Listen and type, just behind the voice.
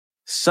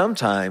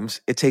Sometimes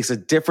it takes a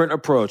different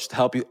approach to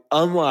help you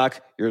unlock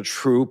your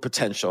true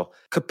potential.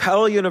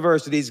 Capella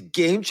University's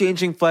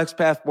game-changing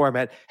FlexPath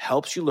format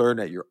helps you learn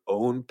at your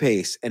own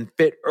pace and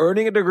fit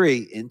earning a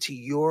degree into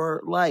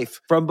your life.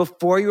 From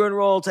before you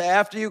enroll to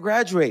after you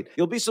graduate,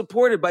 you'll be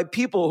supported by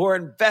people who are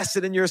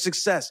invested in your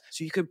success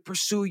so you can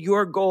pursue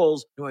your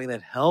goals knowing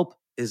that help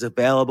is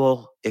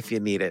available if you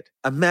need it.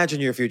 Imagine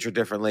your future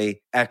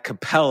differently at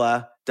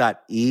capella.edu.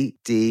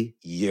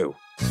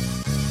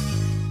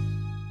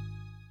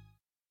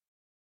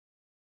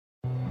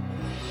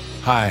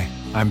 Hi,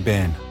 I'm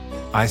Ben.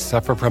 I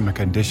suffer from a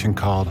condition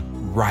called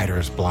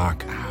writer's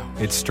block.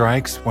 It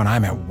strikes when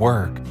I'm at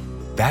work.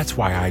 That's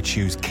why I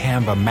choose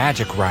Canva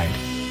Magic Write.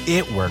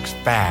 It works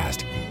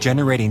fast,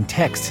 generating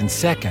text in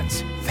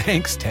seconds,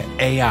 thanks to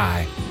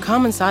AI.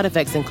 Common side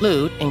effects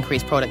include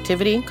increased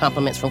productivity,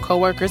 compliments from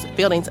coworkers,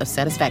 feelings of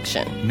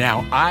satisfaction.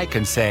 Now I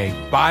can say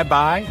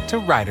bye-bye to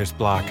writer's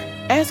block.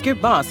 Ask your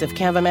boss if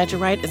Canva Magic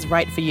Write is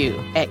right for you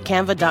at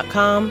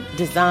canva.com,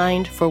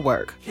 designed for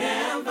work.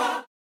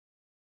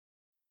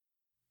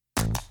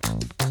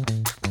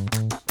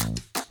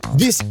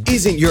 This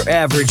isn't your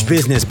average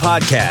business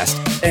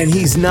podcast, and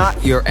he's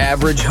not your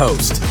average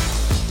host.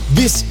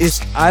 This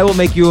is I Will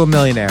Make You a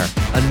Millionaire,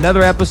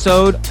 another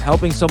episode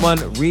helping someone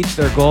reach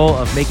their goal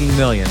of making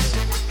millions.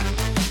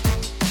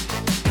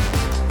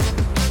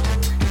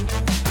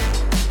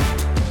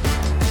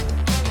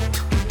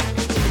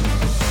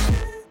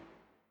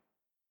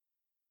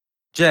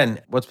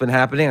 Jen, what's been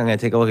happening? I'm going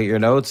to take a look at your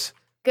notes.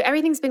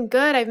 Everything's been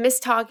good. I've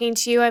missed talking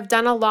to you. I've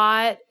done a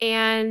lot,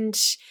 and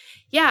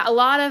yeah, a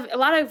lot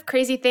of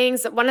crazy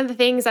things. One of the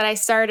things that I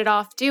started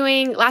off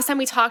doing last time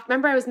we talked,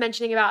 remember I was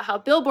mentioning about how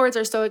billboards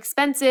are so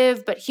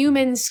expensive, but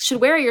humans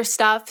should wear your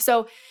stuff.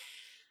 So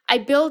I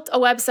built a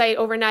website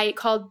overnight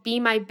called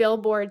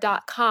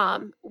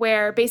BeMyBillboard.com,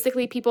 where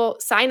basically people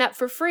sign up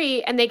for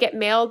free and they get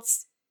mailed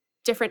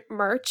different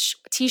merch,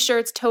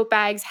 t-shirts, tote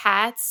bags,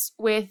 hats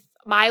with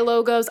my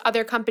logos,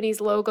 other companies'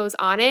 logos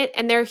on it,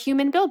 and they're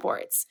human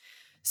billboards.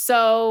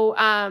 So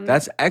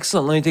that's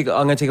excellent. I'm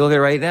going to take a look at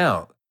it right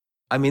now.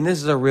 I mean,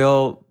 this is a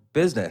real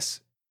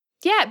business.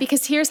 Yeah,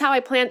 because here's how I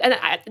planned, and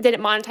I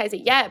didn't monetize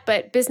it yet,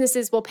 but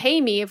businesses will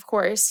pay me, of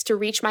course, to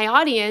reach my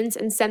audience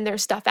and send their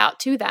stuff out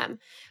to them.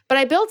 But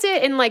I built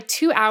it in like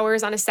 2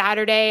 hours on a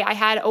Saturday. I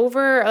had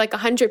over like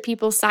 100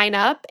 people sign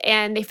up,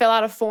 and they fill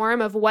out a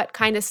form of what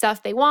kind of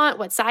stuff they want,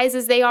 what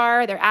sizes they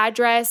are, their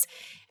address,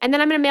 and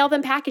then I'm going to mail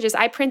them packages.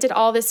 I printed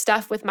all this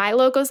stuff with my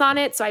logos on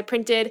it. So I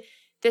printed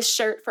this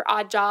shirt for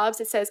Odd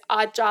Jobs. It says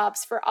Odd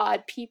Jobs for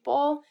Odd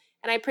People.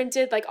 And I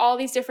printed like all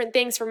these different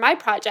things for my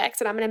projects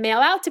that I'm going to mail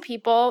out to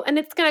people. And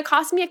it's going to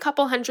cost me a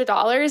couple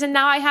 $100. And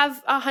now I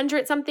have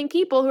 100-something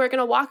people who are going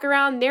to walk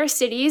around their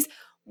cities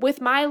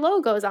with my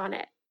logos on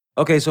it.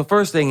 Okay, so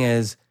first thing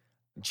is,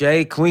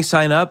 Jay, can we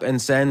sign up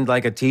and send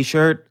like a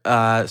t-shirt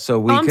so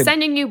we I'm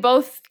sending you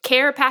both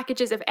care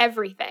packages of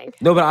everything.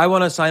 No, but I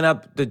want to sign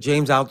up the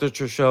James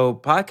Altucher Show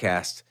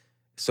podcast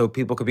so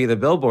people could be the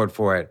billboard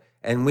for it.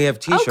 And we have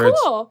t-shirts.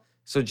 Oh, cool.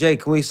 So Jay,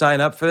 can we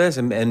sign up for this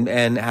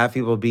and have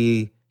people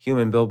be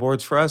human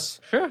billboards for us?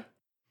 Sure.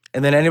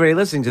 And then anybody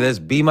listening to this,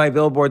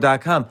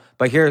 BeMyBillboard.com.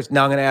 But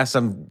now I'm going to ask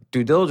some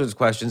due diligence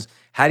questions.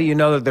 How do you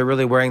know that they're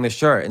really wearing the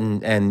shirt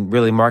and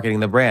really marketing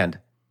the brand?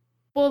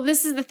 Well,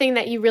 this is the thing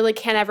that you really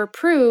can't ever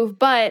prove,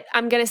 but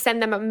I'm going to send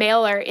them a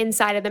mailer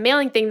inside of the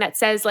mailing thing that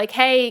says like,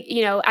 hey,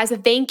 as a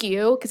thank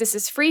you, because this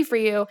is free for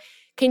you,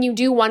 can you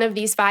do one of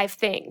these 5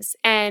 things?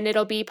 And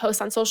it'll be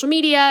post on social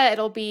media.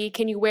 It'll be,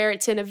 can you wear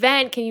it to an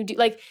event? Can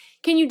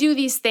you do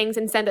these things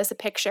and send us a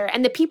picture?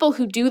 And the people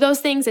who do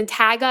those things and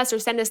tag us or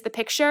send us the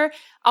picture,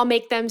 I'll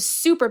make them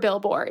super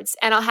billboards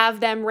and I'll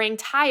have them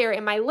ranked higher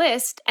in my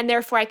list. And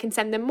therefore I can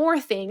send them more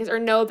things or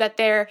know that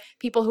they're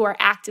people who are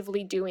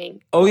actively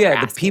doing. Oh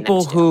yeah, the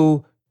people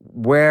who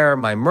wear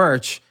my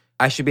merch,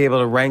 I should be able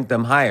to rank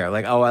them higher.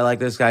 Like, oh, I like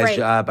this guy's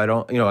job. I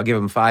don't, I'll give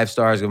him 5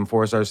 stars, give him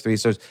 4 stars, 3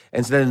 stars.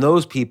 And so then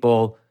those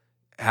people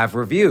have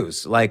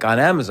reviews like on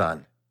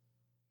Amazon.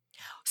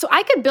 So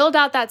I could build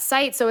out that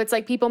site so it's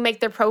like people make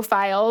their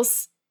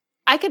profiles.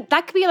 That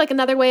could be like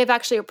another way of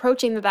actually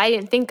approaching that I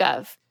didn't think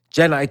of.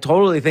 Jen, I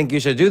totally think you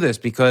should do this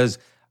because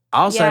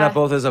I'll sign up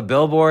both as a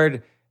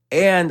billboard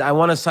and I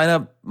want to sign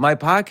up my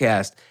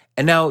podcast.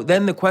 And now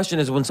then the question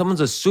is when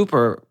someone's a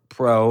super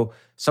pro,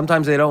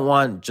 sometimes they don't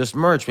want just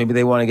merch. Maybe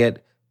they want to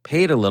get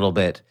paid a little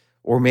bit.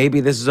 Or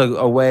maybe this is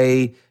a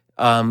way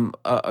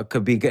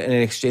could be an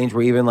exchange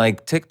where even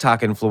like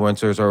TikTok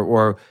influencers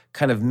or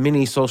kind of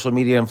mini social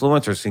media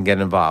influencers can get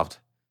involved.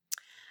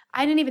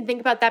 I didn't even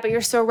think about that, but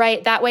you're so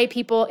right. That way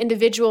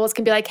individuals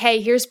can be like,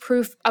 hey, here's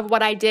proof of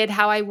what I did,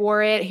 how I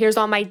wore it. Here's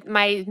all my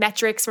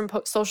metrics from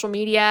social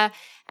media.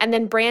 And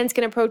then brands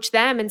can approach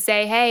them and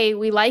say, hey,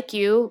 we like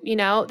you.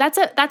 I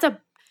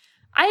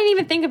didn't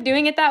even think of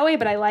doing it that way,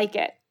 but I like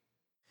it.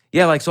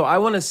 Yeah, so I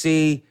want to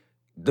see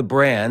the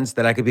brands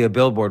that I could be a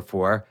billboard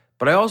for,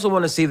 but I also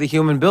want to see the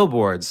human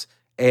billboards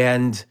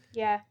and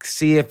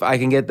see if I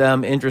can get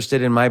them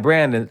interested in my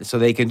brand and so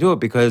they can do it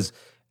because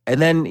And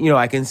then,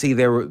 I can see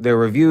their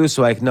reviews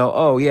so I can know,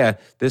 oh yeah,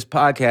 this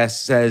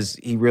podcast says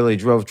he really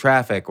drove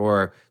traffic,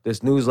 or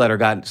this newsletter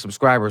got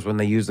subscribers when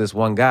they use this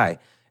one guy.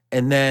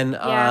 And then,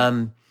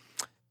 Yeah.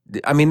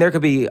 there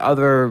could be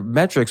other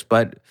metrics,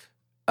 but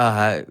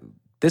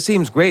this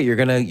seems great. You're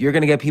gonna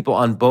get people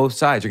on both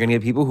sides. You're gonna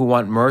get people who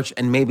want merch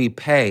and maybe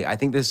pay. I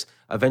think this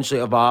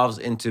eventually evolves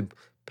into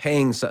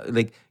paying.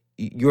 Like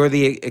you're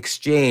the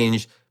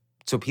exchange,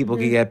 so people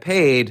can get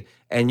paid,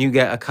 and you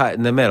get a cut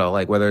in the middle.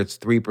 Like whether it's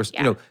 3%,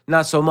 Yeah.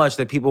 not so much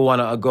that people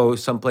want to go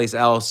someplace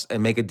else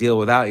and make a deal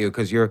without you,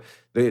 because you're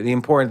the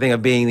important thing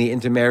of being the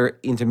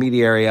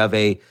intermediary of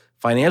a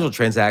financial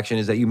transaction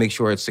is that you make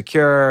sure it's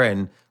secure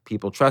and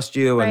people trust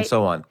you and Right.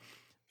 so on.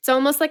 It's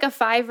almost like a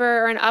Fiverr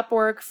or an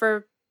Upwork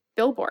for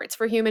billboards,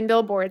 for human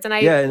billboards. And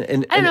Yeah,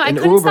 and I don't know, I and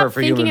couldn't Uber stop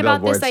for thinking human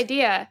about billboards. this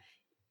idea.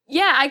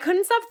 Yeah, I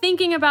couldn't stop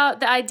thinking about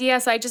the idea.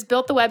 So I just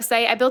built the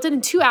website. I built it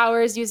in 2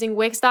 hours using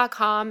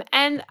Wix.com.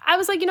 And I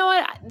was like, you know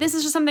what? This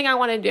is just something I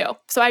want to do.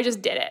 So I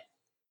just did it.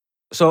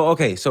 So,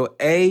 okay. So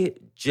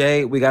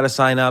Jay, we got to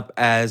sign up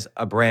as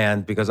a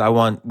brand because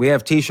we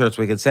have t-shirts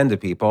we could send to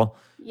people.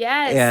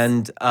 Yes.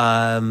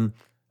 And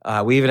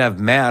we even have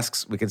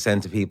masks we could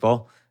send to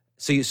people.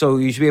 So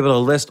you should be able to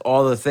list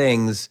all the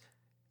things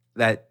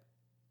that,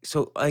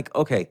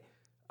 okay.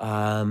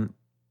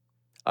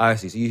 I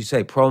see. So you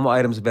say promo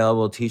items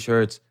available,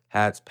 t-shirts,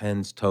 hats,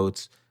 pens,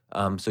 totes.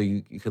 So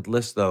you could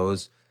list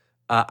those.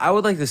 I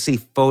would like to see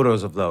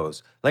photos of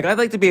those. Like I'd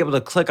like to be able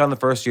to click on the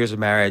first years of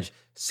marriage,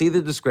 see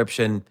the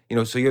description,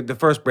 so the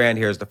first brand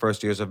here is the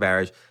first years of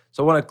marriage.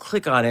 So I want to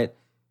click on it,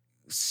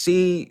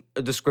 see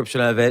a description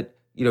of it.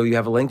 You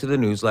have a link to the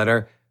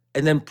newsletter,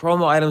 and then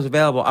promo items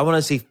available. I want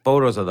to see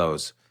photos of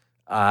those.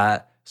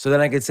 So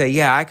then I could say,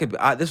 yeah, I could,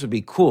 this would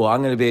be cool.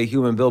 I'm going to be a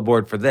human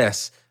billboard for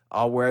this.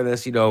 I'll wear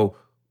this,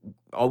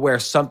 I'll wear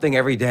something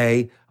every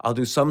day. I'll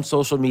do some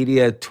social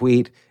media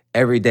tweet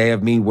every day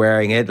of me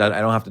wearing it. I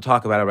don't have to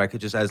talk about it, but I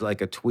could just as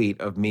like a tweet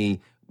of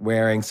me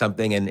wearing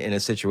something in a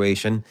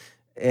situation.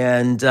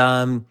 And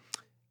then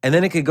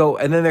it could go,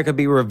 and then there could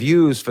be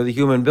reviews for the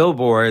human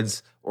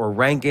billboards or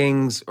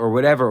rankings or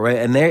whatever, right?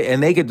 And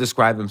they could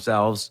describe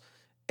themselves.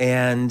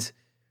 And,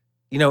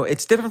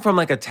 it's different from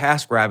like a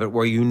TaskRabbit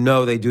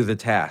where they do the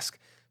task.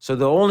 So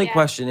the only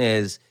question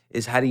is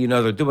how do you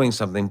know they're doing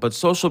something? But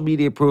social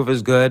media proof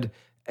is good.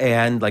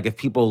 And like if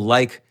people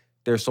like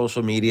their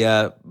social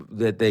media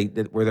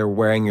that where they're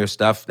wearing your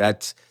stuff,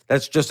 that's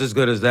just as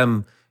good as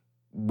them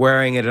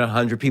wearing it at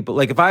 100 people.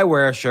 Like if I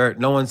wear a shirt,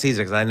 no one sees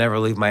it because I never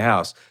leave my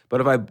house.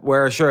 But if I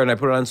wear a shirt and I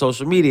put it on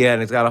social media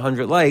and it's got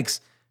 100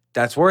 likes,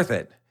 that's worth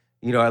it.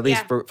 At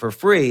least for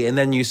free. And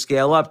then you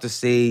scale up to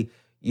see,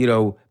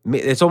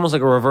 it's almost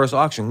like a reverse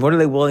auction. What are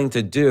they willing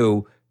to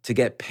do to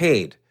get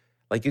paid?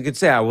 Like you could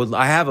say,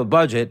 I have a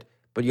budget,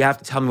 but you have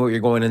to tell me what you're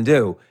going to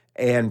do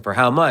and for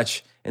how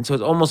much. And so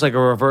it's almost like a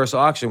reverse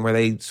auction where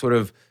they sort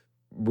of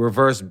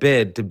reverse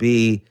bid to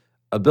be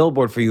a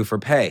billboard for you for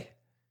pay.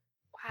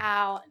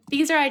 Wow.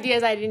 These are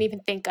ideas I didn't even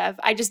think of.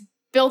 I just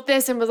built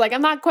this and was like,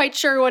 I'm not quite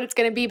sure what it's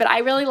going to be, but I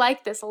really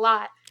like this a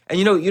lot. And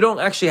you don't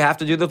actually have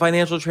to do the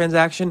financial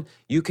transaction.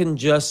 You can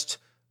just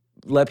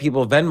let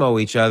people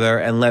Venmo each other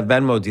and let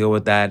Venmo deal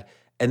with that.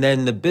 And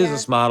then the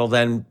business model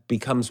then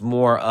becomes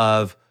more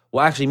of,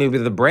 well, actually maybe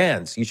the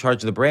brands. You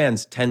charge the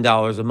brands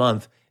 $10 a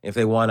month if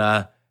they want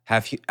to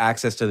have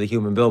access to the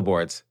human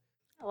billboards.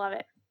 I love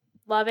it.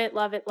 Love it,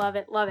 love it, love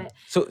it, love it.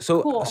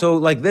 So Cool.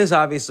 like this,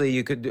 obviously,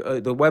 you could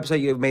do the website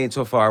you've made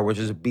so far, which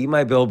is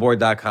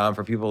BeMyBillboard.com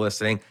for people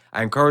listening.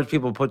 I encourage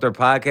people to put their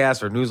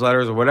podcasts or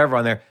newsletters or whatever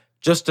on there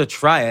just to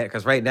try it,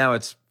 because right now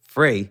it's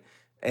free,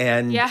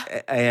 and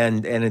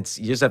it's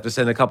you just have to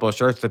send a couple of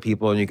shirts to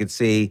people, and you could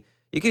see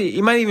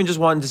you might even just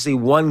want to see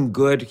one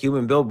good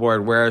human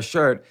billboard wear a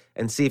shirt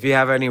and see if you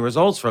have any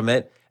results from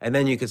it, and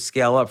then you could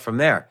scale up from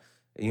there,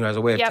 as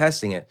a way of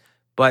testing it.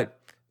 But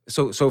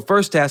So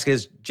first task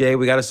is, Jay,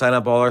 we got to sign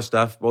up all our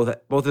stuff,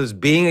 both as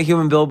being a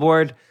human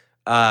billboard,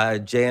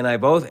 Jay and I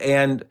both,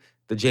 and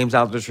the James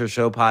Altucher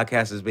Show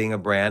podcast as being a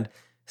brand.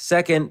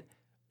 Second,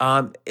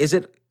 is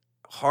it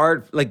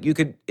hard? Like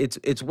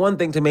it's one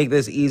thing to make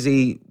this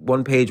easy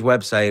 1-page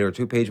website or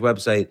 2-page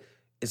website.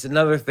 It's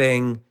another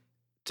thing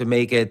to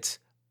make it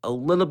a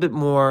little bit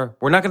more.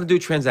 We're not going to do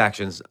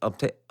transactions.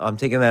 I'm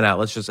taking that out.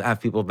 Let's just have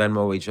people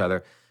Venmo each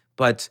other.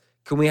 But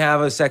can we have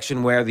a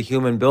section where the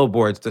human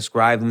billboards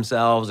describe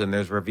themselves and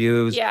there's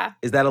reviews? Yeah.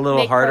 Is that a little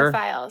Make harder?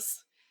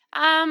 profiles.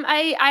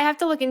 I have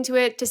to look into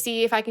it to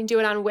see if I can do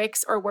it on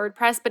Wix or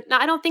WordPress, but no,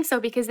 I don't think so,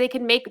 because you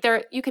can make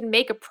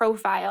a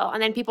profile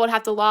and then people would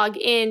have to log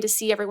in to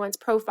see everyone's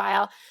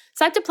profile.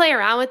 So I have to play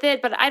around with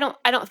it, but I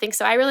don't think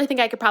so. I really think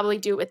I could probably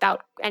do it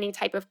without any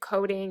type of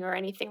coding or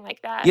anything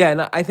like that. Yeah,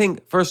 and I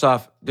think first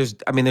off, there's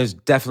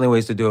definitely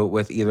ways to do it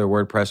with either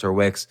WordPress or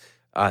Wix.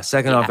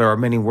 Second off, there are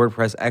many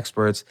WordPress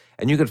experts,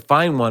 and you could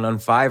find one on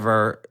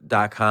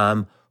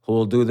Fiverr.com who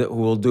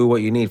will do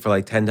what you need for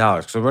like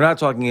 $10. So we're not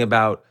talking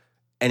about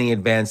any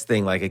advanced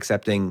thing like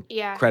accepting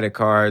credit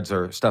cards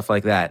or stuff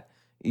like that.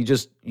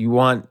 You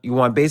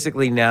want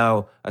basically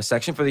now a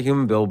section for the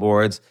human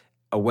billboards,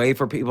 a way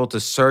for people to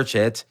search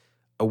it,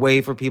 a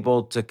way for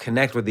people to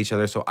connect with each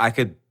other. So I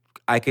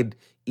could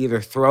either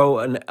throw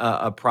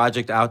a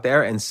project out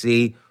there and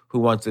see who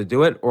wants to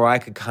do it, or I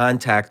could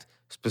contact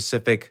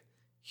specific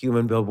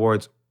human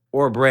billboards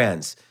or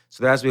brands.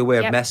 So there has to be a way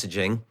of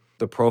messaging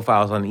the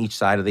profiles on each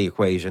side of the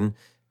equation.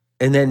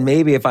 And then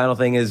maybe a final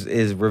thing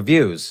is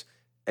reviews.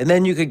 And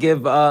then you could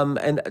give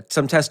and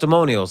some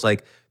testimonials,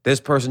 like this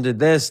person did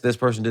this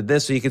person did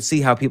this. So you could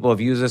see how people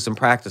have used this in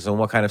practice and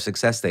what kind of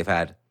success they've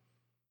had.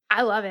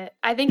 I love it.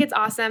 I think it's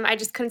awesome. I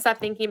just couldn't stop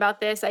thinking about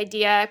this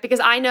idea because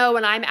I know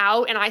when I'm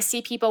out and I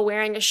see people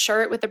wearing a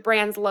shirt with the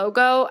brand's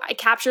logo, it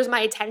captures my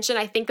attention.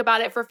 I think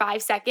about it for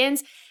 5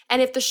 seconds. And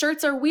if the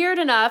shirts are weird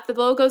enough, the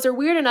logos are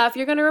weird enough,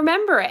 you're going to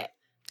remember it.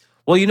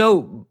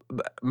 Well,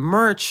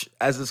 merch,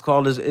 as it's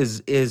called,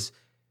 is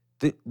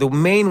the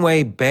main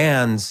way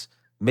bands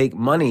make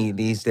money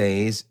these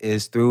days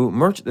is through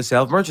the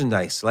sale of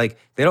merchandise. Like,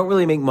 they don't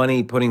really make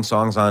money putting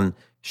songs on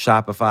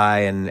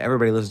Shopify and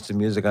everybody listens to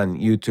music on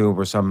YouTube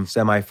or some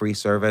semi-free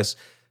service.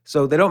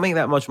 So they don't make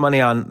that much money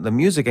on the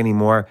music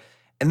anymore.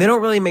 And they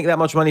don't really make that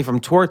much money from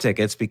tour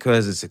tickets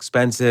because it's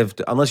expensive,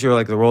 unless you're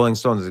like the Rolling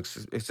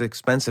Stones, it's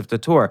expensive to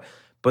tour.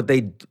 But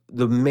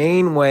the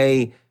main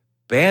way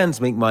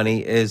bands make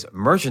money is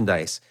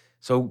merchandise.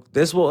 So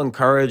this will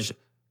encourage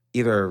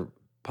either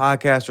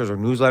podcasters or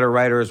newsletter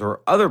writers or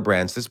other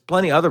brands. There's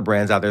plenty of other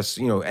brands out there,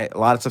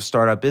 lots of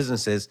startup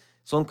businesses.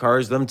 So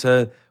encourage them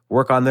to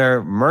work on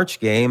their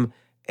merch game.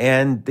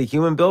 And the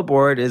human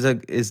billboard is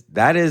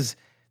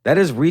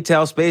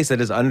retail space that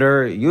is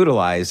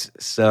underutilized.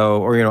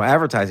 So, or,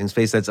 advertising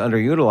space that's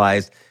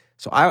underutilized.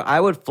 So I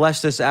would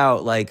flesh this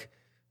out. Like,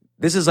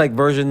 this is like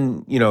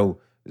version,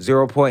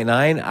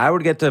 0.9. I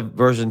would get to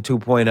version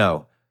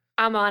 2.0.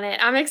 I'm on it.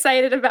 I'm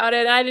excited about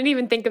it. I didn't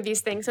even think of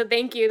these things. So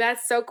thank you.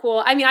 That's so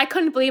cool. I mean, I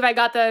couldn't believe I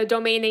got the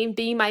domain name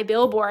Be My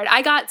Billboard.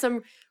 I got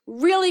some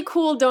really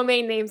cool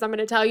domain names I'm going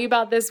to tell you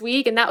about this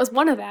week. And that was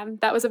one of them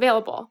that was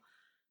available.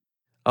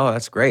 Oh,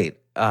 that's great.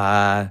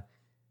 I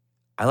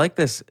like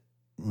this.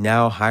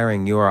 Now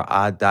hiring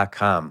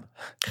youareodd.com.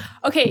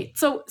 Okay,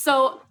 so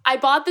I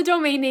bought the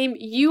domain name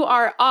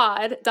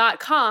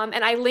youareodd.com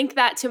and I linked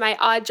that to my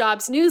Odd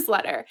Jobs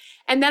newsletter.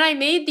 And then I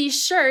made these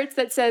shirts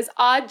that says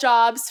Odd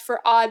Jobs for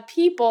Odd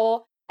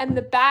People, and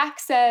the back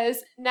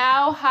says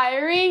now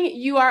hiring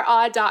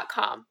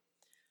youareodd.com.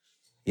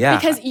 Yeah.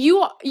 Because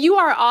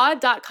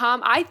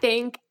youareodd.com, I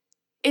think,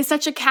 is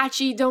such a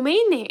catchy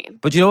domain name.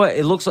 But you know what?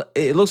 It looks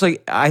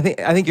like I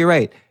think you're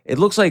right. It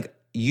looks like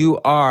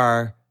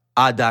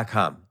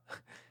youareodd.com.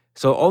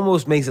 So it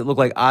almost makes it look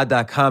like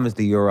odd.com is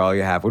the URL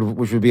you have,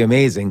 which would be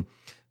amazing.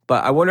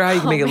 But I wonder how you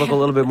can make it look a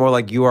little bit more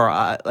like you are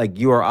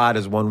odd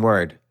as one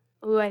word.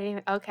 Ooh, I didn't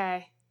even,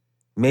 okay.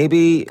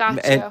 Maybe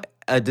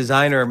a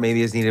designer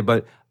maybe is needed,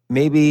 but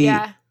maybe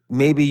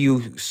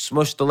you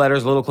smush the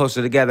letters a little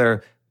closer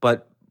together,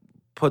 but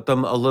put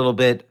them a little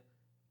bit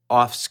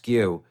off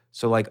skew.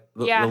 So like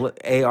the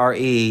ARE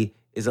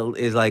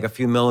is like a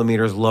few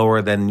millimeters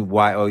lower than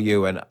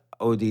YOU, and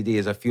ODD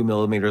is a few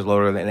millimeters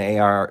lower than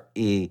ARE,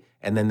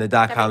 and then the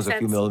 .com is a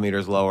few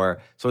millimeters lower.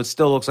 So it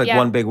still looks like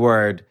one big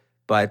word,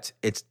 but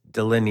it's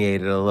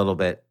delineated a little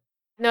bit.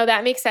 No,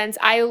 that makes sense.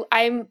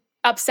 I'm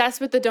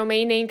obsessed with the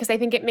domain name because I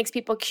think it makes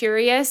people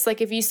curious. Like,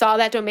 if you saw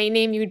that domain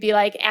name, you would be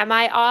like, am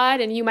I odd?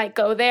 And you might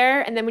go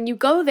there. And then when you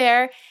go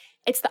there,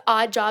 it's the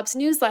Odd Jobs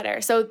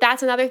newsletter. So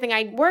that's another thing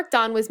I worked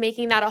on, was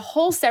making that a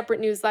whole separate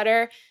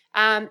newsletter.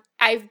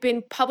 I've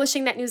been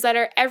publishing that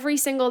newsletter every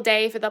single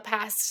day for the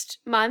past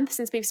month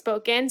since we've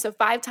spoken, so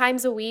 5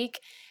 times a week.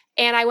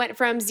 And I went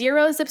from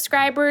 0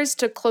 subscribers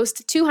to close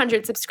to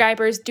 200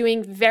 subscribers,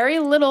 doing very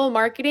little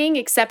marketing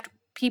except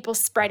people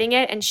spreading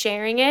it and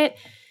sharing it.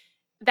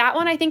 That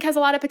one I think has a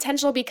lot of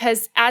potential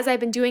because as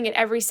I've been doing it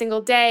every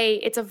single day,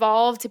 it's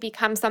evolved to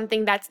become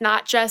something that's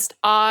not just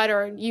odd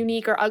or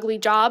unique or ugly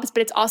jobs,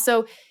 but it's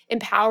also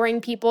empowering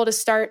people to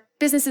start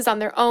businesses on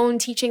their own,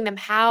 teaching them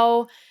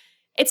how.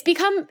 It's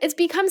become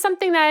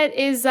something that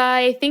is,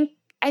 I don't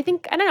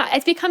know,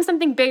 it's become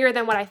something bigger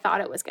than what I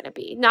thought it was going to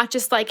be. Not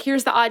just like,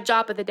 here's the odd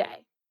job of the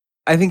day.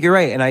 I think you're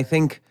right. And I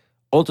think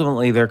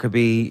ultimately there could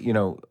be,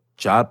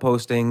 job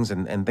postings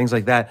and things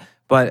like that.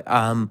 But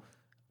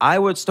I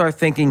would start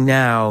thinking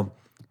now,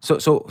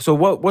 so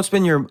what's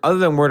been your, other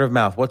than word of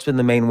mouth, what's been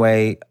the main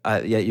way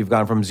you've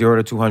gone from 0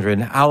 to 200?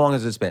 And how long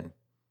has this been?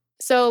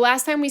 So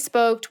last time we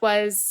spoke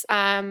was,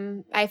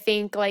 I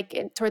think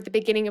toward the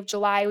beginning of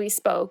July we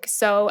spoke.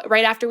 So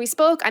right after we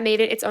spoke, I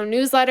made it its own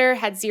newsletter,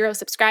 had 0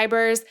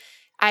 subscribers.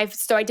 I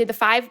did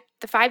the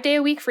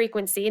 5-day-a-week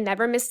frequency,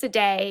 never missed a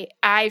day.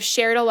 I've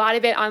shared a lot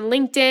of it on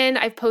LinkedIn.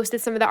 I've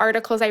posted some of the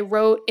articles I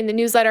wrote in the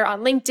newsletter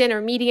on LinkedIn or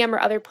Medium or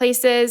other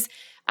places.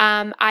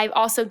 I've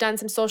also done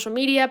some social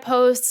media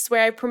posts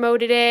where I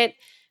promoted it.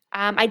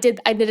 I did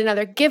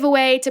another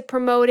giveaway to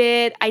promote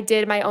it. I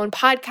did my own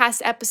podcast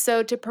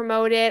episode to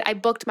promote it. I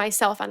booked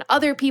myself on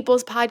other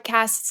people's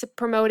podcasts to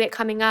promote it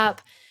coming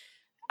up.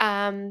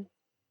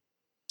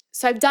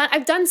 So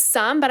I've done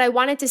some, but I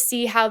wanted to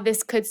see how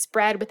this could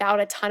spread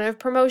without a ton of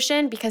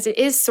promotion because it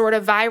is sort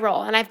of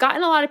viral. And I've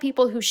gotten a lot of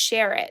people who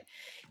share it.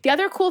 The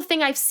other cool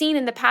thing I've seen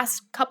in the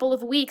past couple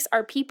of weeks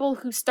are people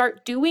who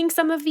start doing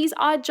some of these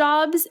odd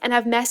jobs and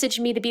have messaged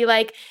me to be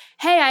like,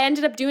 hey, I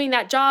ended up doing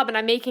that job and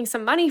I'm making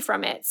some money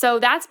from it. So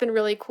that's been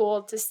really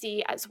cool to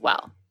see as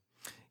well.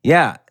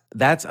 Yeah,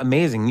 that's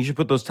amazing. You should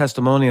put those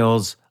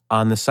testimonials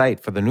on the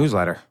site for the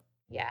newsletter.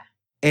 Yeah.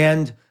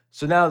 And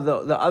so now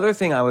the other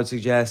thing I would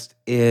suggest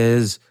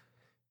is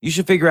you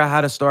should figure out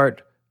how to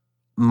start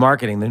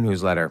marketing the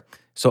newsletter.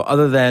 So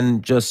other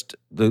than just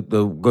the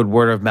good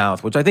word of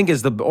mouth, which I think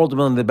is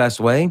ultimately the best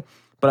way,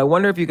 but I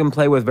wonder if you can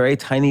play with very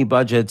tiny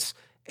budgets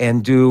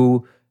and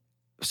do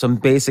some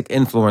basic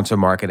influencer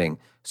marketing.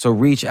 So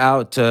reach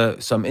out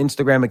to some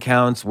Instagram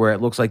accounts where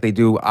it looks like they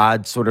do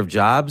odd sort of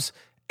jobs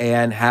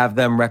and have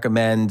them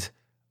recommend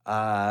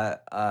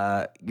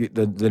the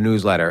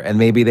newsletter. And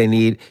maybe they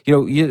need,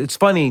 it's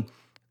funny,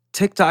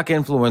 TikTok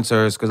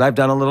influencers, because I've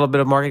done a little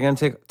bit of marketing on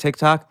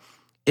TikTok,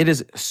 it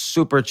is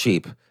super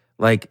cheap.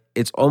 Like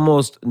it's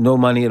almost no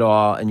money at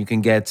all. And you can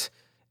get,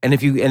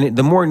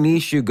 the more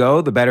niche you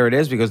go, the better it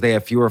is because they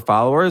have fewer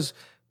followers.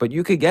 But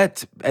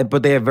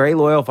but they have very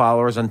loyal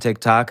followers on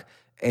TikTok.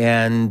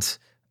 And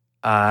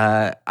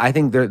I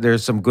think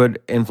there's some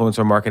good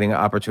influencer marketing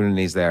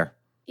opportunities there.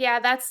 Yeah,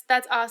 that's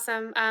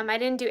awesome. I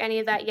didn't do any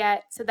of that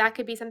yet. So that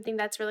could be something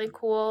that's really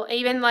cool.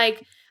 Even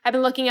like I've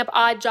been looking up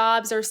odd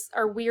jobs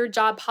or weird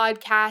job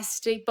podcasts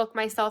to book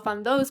myself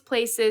on those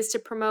places to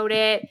promote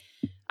it.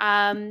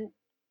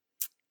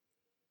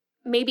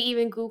 Maybe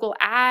even Google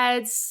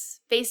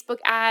ads, Facebook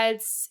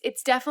ads.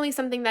 It's definitely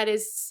something that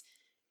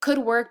could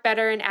work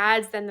better in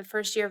ads than the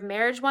first year of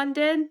marriage one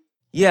did.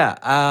 Yeah,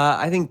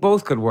 I think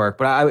both could work.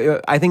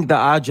 But I think the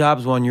odd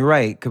jobs one, you're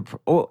right.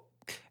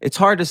 It's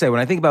hard to say. When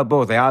I think about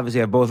both, they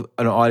obviously have both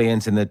an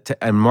audience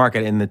and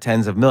market in the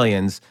tens of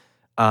millions.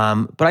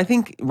 But I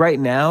think right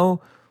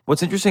now,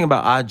 what's interesting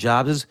about odd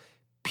jobs is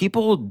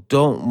people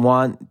don't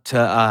want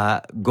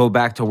to go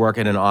back to work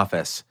in an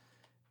office.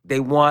 They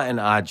want an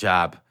odd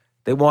job.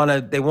 They want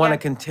to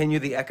continue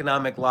the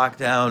economic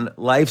lockdown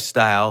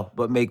lifestyle,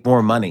 but make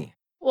more money.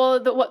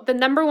 Well, the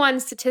number one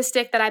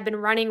statistic that I've been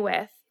running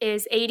with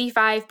is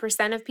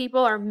 85% of people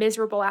are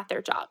miserable at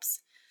their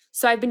jobs.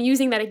 So I've been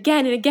using that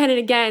again and again and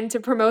again to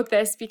promote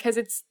this because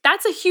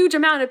that's a huge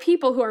amount of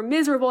people who are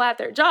miserable at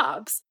their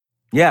jobs.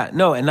 Yeah,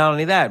 no, and not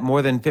only that,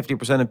 more than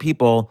 50% of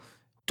people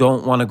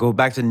don't want to go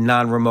back to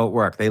non-remote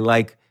work. They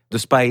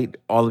despite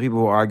all the people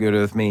who argued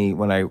with me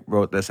when I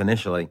wrote this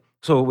initially.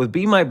 So with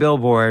Be My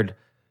Billboard,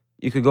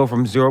 you could go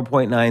from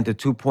 0.9 to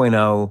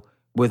 2.0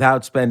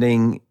 without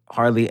spending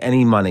hardly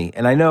any money.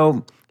 And I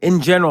know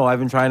in general, I've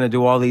been trying to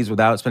do all these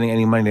without spending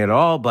any money at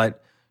all,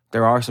 but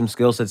there are some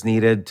skill sets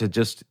needed to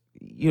just,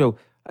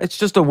 it's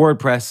just a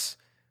WordPress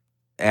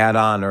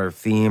add-on or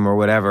theme or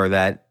whatever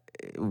that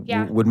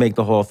would make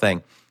the whole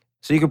thing.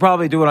 So you could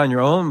probably do it on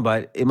your own,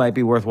 but it might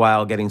be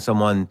worthwhile getting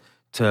someone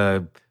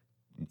in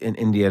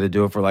India to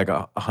do it for like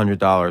 $100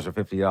 or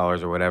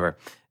 $50 or whatever.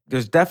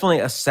 There's definitely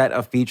a set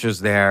of features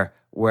there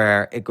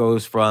where it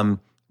goes from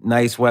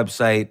nice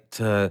website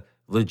to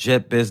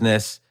legit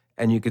business,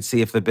 and you could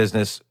see if the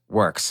business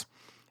works.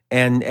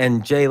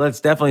 And Jay, let's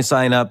definitely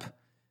sign up.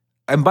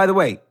 And by the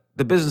way,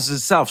 the business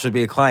itself should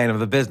be a client of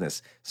the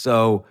business.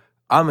 So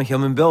I'm a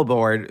Human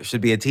Billboard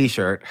should be a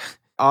T-shirt.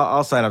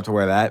 I'll sign up to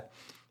wear that.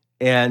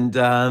 And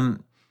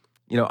I'm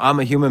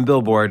a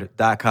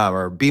humanbillboard.com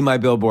or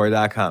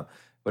bemybillboard.com,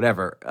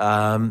 whatever.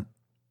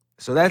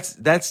 So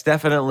that's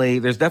definitely,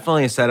 there's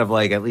definitely a set of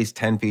like at least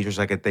 10 features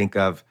I could think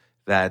of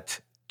that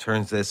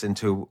turns this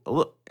into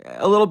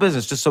a little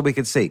business, just so we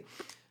could see.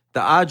 The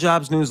Odd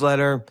Jobs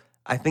newsletter,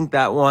 I think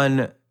that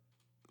one,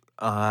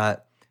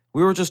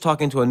 we were just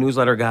talking to a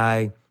newsletter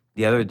guy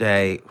the other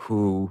day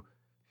who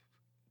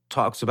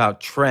talks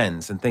about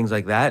trends and things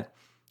like that,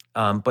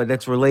 but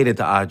that's related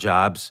to Odd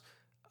Jobs.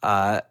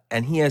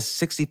 And he has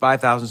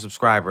 65,000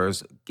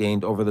 subscribers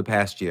gained over the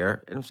past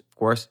year. And of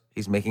course,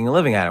 he's making a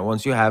living at it.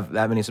 Once you have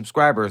that many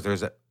subscribers,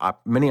 there's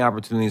many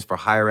opportunities for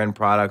higher end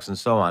products and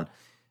so on.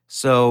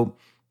 So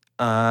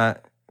I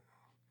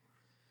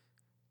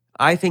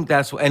think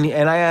that's, and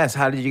I asked,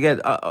 how did you get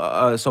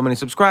so many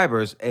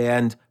subscribers?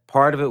 And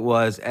part of it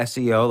was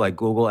SEO, like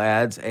Google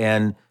ads,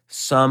 and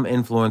some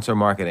influencer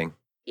marketing.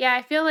 Yeah,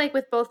 I feel like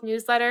with both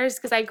newsletters,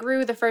 because I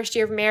grew the first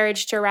year of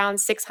marriage to around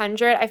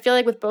 600, I feel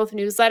like with both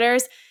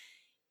newsletters,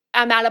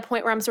 I'm at a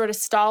point where I'm sort of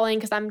stalling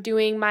because I'm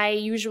doing my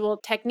usual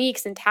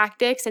techniques and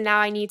tactics, and now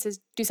I need to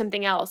do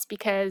something else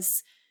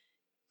because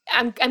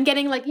I'm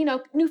getting like,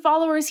 new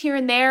followers here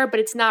and there, but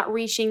it's not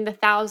reaching the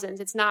thousands.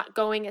 It's not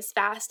going as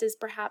fast as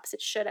perhaps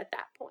it should at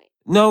that point.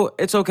 No,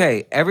 it's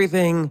okay.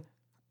 Everything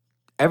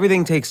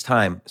takes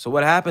time. So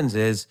what happens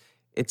is,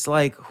 it's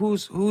like,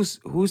 who's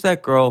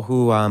that girl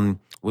who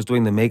was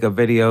doing the makeup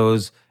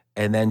videos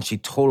and then she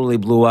totally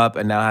blew up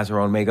and now has her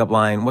own makeup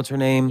line? What's her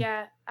name?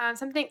 Yeah,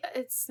 was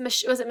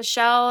it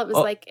Michelle? It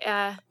was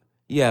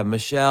yeah,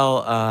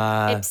 Michelle.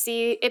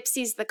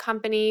 Ipsy's the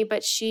company,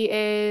 but she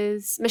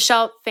is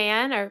Michelle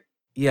Fan or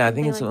yeah, I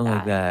think it's something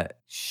like that.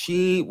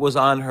 She was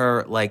on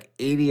her like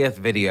 80th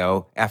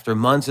video after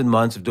months and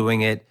months of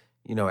doing it,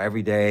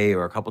 every day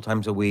or a couple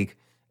times a week,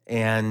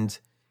 and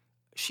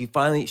she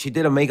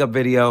did a makeup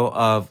video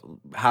of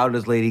how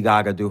does Lady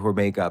Gaga do her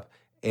makeup.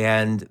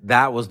 And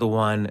that was the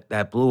one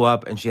that blew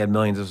up, and she had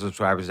millions of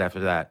subscribers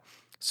after that.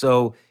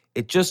 So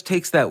it just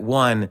takes that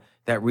one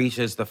that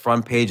reaches the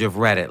front page of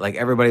Reddit. Like,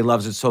 everybody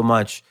loves it so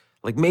much.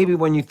 Like, maybe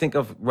when you think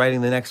of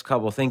writing the next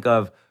couple, think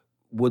of,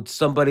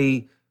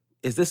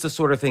 is this the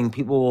sort of thing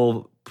people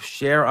will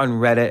share on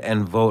Reddit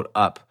and vote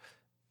up?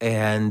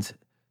 And,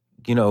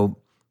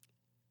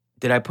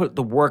 did I put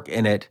the work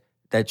in it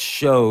that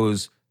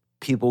shows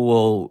people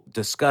will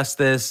discuss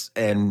this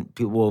and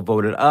people will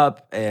vote it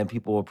up and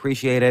people will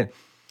appreciate it?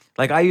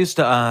 Like, I used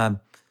to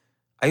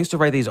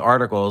write these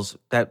articles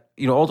that,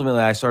 ultimately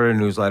I started a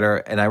newsletter,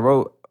 and I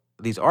wrote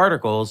these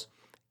articles,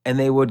 and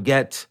they would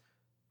get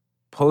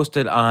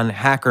posted on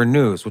Hacker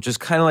News, which is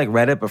kind of like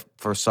Reddit, but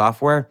for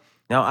software.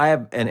 Now, I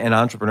have an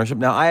entrepreneurship.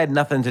 Now, I had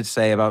nothing to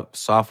say about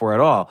software at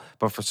all,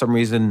 but for some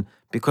reason,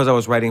 because I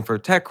was writing for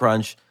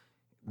TechCrunch,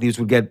 these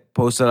would get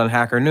posted on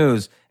Hacker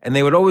News, and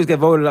they would always get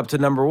voted up to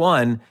number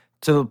one,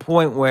 to the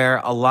point where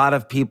a lot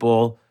of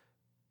people,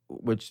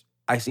 which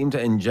I seem to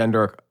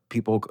engender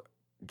people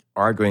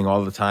arguing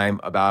all the time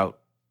about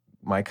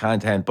my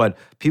content, but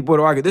people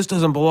would argue, this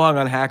doesn't belong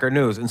on Hacker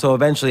News. And so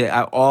eventually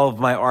all of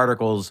my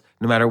articles,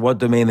 no matter what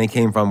domain they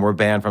came from, were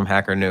banned from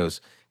Hacker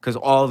News, because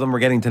all of them were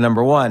getting to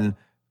number one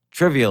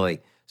trivially.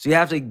 So you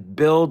have to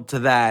build to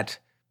that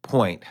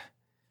point.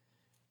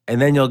 And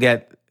then you'll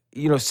get,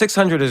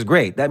 600 is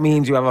great. That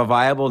means you have a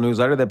viable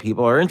newsletter that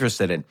people are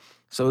interested in.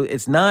 So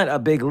it's not a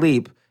big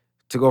leap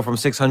to go from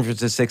 600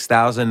 to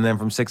 6,000 and then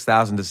from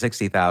 6,000 to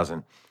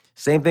 60,000.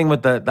 Same thing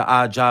with the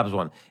Odd Jobs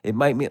one. It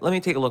might mean, let me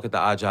take a look at the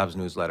Odd Jobs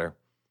newsletter.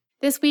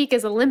 This week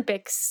is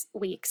Olympics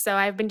week, so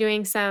I've been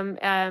doing some,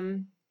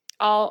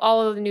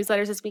 all of the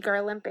newsletters this week are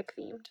Olympic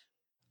themed.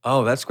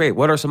 Oh, that's great.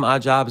 What are some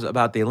odd jobs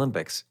about the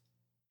Olympics?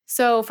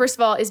 So first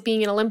of all, is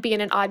being an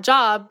Olympian an odd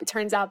job? It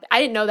turns out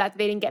I didn't know that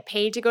they didn't get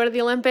paid to go to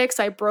the Olympics,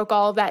 so I broke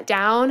all of that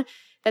down,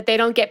 that they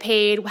don't get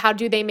paid. How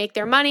do they make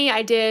their money?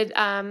 I did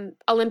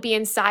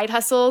Olympian side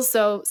hustles,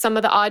 so some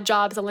of the odd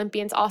jobs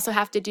Olympians also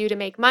have to do to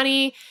make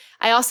money.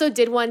 I also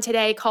did one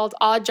today called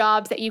Odd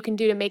Jobs that you can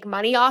do to make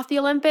money off the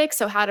Olympics,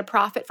 so how to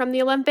profit from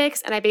the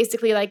Olympics. And I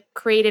basically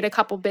created a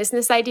couple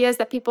business ideas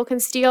that people can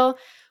steal.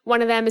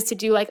 One of them is to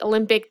do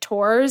Olympic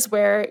tours,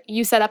 where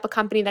you set up a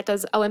company that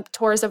does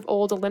tours of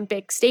old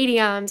Olympic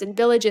stadiums and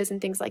villages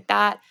and things like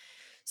that.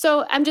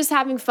 So I'm just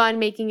having fun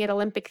making it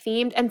Olympic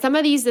themed. And some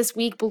of these this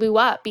week blew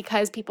up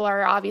because people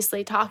are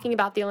obviously talking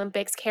about the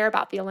Olympics, care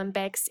about the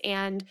Olympics,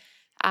 and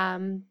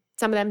some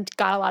of them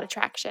got a lot of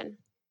traction.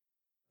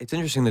 It's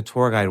interesting, the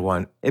tour guide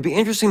one. It'd be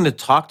interesting to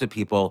talk to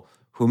people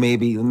who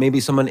maybe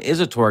someone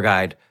is a tour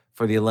guide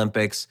for the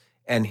Olympics,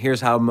 and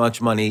here's how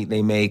much money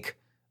they make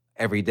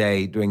every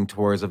day doing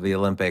tours of the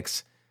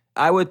Olympics.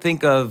 I would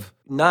think of,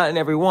 not in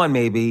every one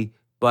maybe,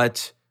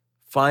 but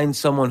find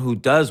someone who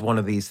does one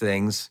of these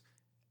things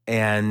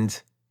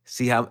and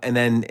see how, and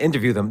then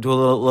interview them, do a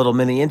little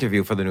mini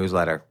interview for the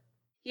newsletter.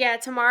 Yeah,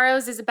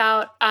 tomorrow's is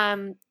about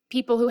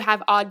people who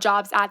have odd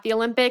jobs at the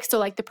Olympics.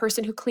 So the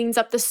person who cleans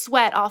up the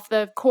sweat off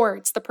the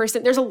courts,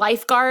 there's a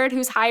lifeguard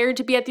who's hired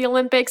to be at the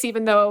Olympics,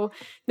 even though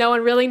no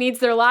one really needs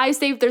their lives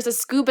saved. There's a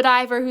scuba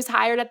diver who's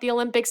hired at the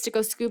Olympics to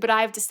go scuba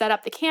dive to set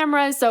up the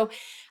cameras. So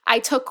I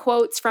took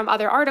quotes from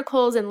other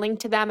articles and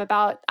linked to them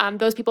about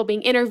those people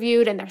being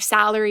interviewed and their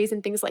salaries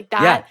and things like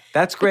that. Yeah,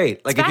 that's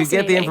great. If you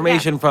get the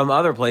information from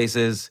other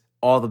places,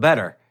 all the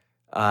better.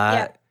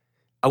 I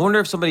wonder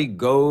if somebody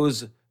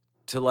goes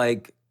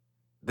to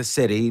the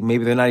city,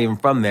 maybe they're not even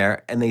from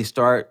there, and they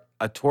start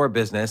a tour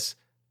business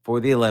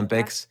for the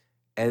Olympics,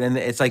 and then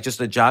it's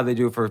just a job they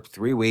do for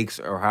 3 weeks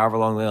or however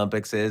long the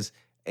Olympics is,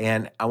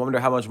 and I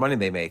wonder how much money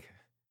they make.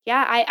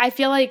 Yeah, I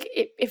feel like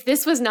if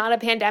this was not a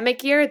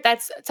pandemic year,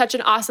 that's such an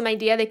awesome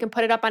idea. They can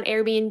put it up on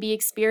Airbnb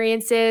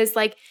experiences,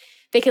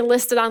 they can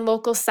list it on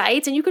local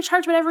sites, and you could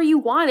charge whatever you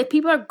want. If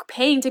people are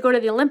paying to go to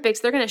the Olympics,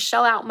 they're going to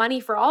shell out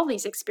money for all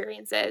these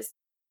experiences.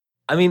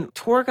 I mean,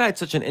 tour guide's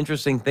such an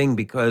interesting thing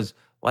because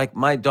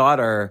my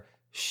daughter,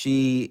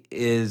 she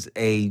is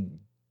a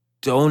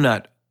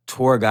donut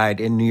tour guide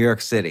in New York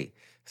City.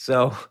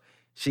 So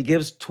she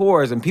gives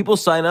tours, and people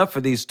sign up for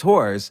these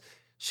tours.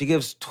 She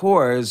gives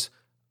tours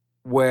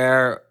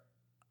where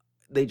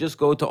they just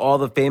go to all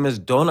the famous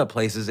donut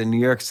places in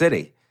New York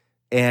City.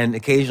 And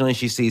occasionally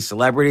she sees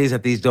celebrities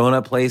at these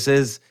donut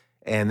places,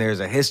 and there's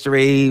a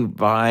history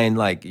behind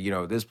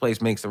this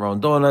place makes their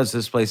own donuts.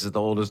 This place is the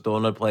oldest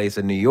donut place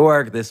in New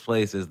York. This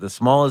place is the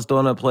smallest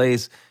donut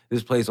place.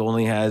 This place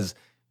only has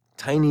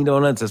tiny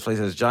donuts. This place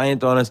has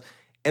giant donuts.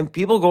 And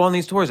people go on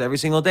these tours every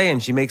single day,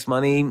 and she makes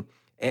money.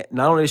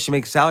 Not only does she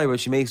make salary, but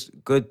she makes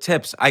good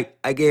tips.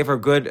 I gave her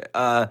good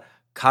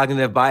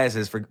cognitive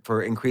biases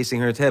for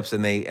increasing her tips,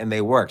 and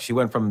they work. She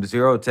went from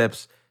 0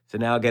 tips to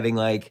now getting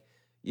 $40,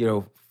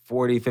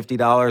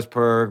 $50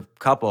 per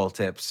couple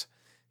tips.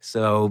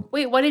 So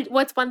wait,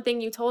 what's one thing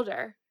you told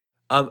her?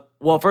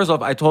 Well, first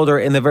off, I told her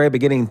in the very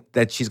beginning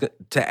that she's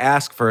to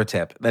ask for a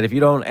tip, that if you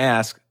don't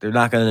ask, they're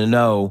not going to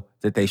know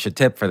that they should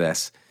tip for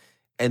this.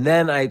 And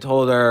then I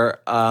told her,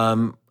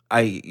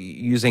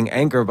 using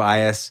anchor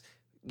bias,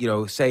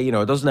 say, it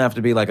doesn't have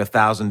to be like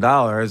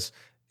 $1,000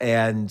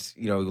 and,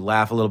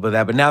 laugh a little bit at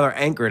that, but now they're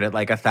anchored at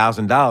like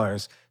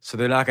 $1,000. So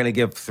they're not going to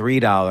give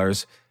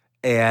 $3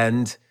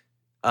 and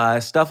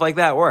stuff like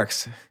that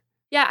works.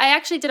 Yeah, I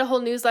actually did a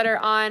whole newsletter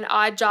on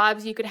odd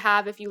jobs you could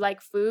have if you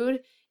like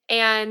food.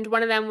 And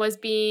one of them was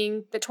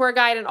being the tour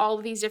guide in all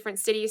of these different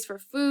cities for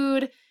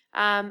food.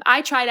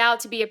 I tried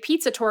out to be a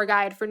pizza tour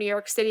guide for New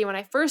York City when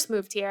I first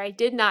moved here. I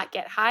did not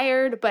get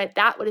hired, but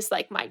that was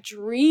like my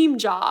dream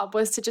job,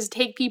 was to just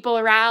take people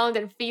around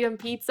and feed them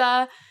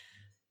pizza.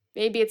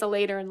 Maybe it's a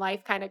later in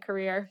life kind of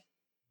career.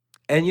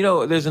 And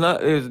there's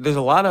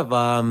a lot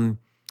of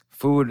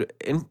food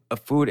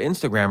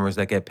Instagrammers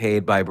that get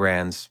paid by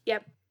brands.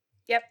 Yep.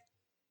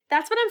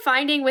 That's what I'm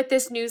finding with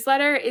this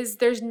newsletter is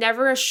there's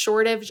never a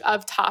shortage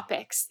of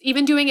topics.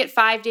 Even doing it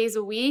 5 days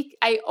a week,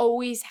 I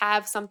always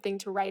have something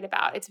to write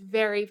about. It's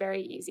very,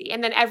 very easy.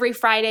 And then every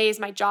Friday is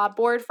my job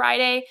board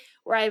Friday,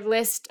 where I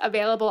list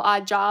available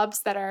odd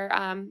jobs that are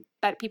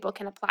that people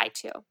can apply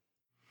to.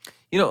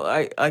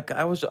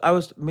 I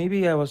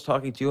was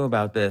talking to you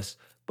about this,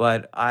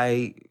 but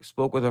I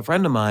spoke with a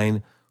friend of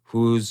mine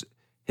whose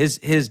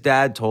his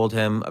dad told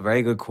him a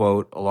very good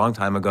quote a long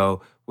time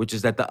ago, which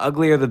is that the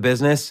uglier the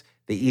business,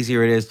 the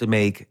easier it is to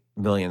make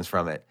millions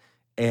from it.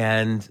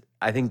 And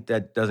I think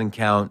that doesn't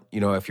count,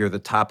 if you're the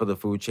top of the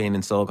food chain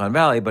in Silicon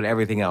Valley, but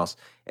everything else.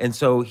 And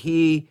so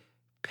he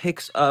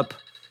picks up,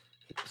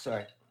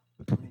 let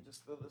me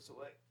just throw this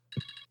away.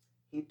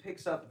 He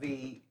picks up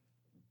the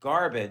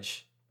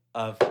garbage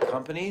of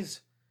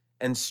companies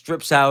and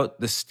strips out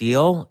the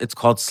steel. It's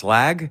called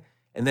slag.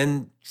 And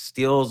then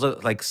steals,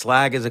 like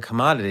slag is a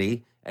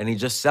commodity, and he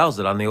just sells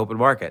it on the open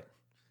market.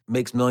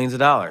 Makes millions of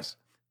dollars.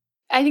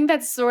 I think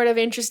that's sort of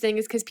interesting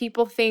is because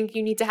people think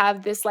you need to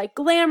have this like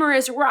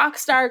glamorous rock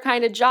star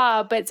kind of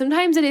job, but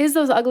sometimes it is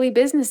those ugly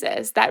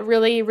businesses that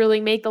really,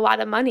 really make a lot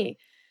of money.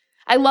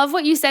 I love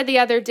what you said the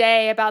other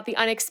day about the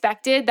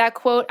unexpected. That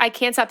quote, I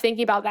can't stop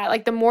thinking about that.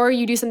 Like the more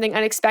you do something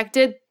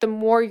unexpected, the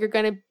more you're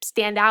going to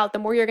stand out, the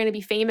more you're going to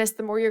be famous,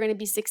 the more you're going to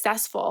be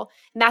successful.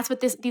 And that's what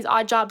these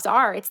odd jobs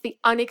are. It's the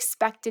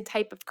unexpected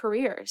type of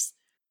careers.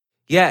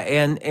 Yeah,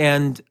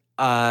 and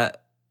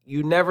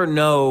you never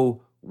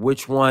know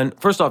which one.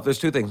 First off, there's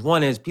two things.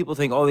 One is people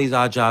think, these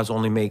odd jobs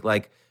only make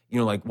like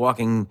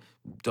walking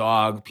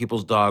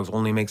people's dogs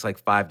only makes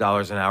like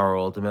 $5 an hour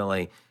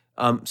ultimately.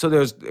 So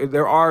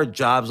there are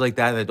jobs like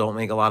that don't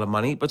make a lot of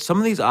money, but some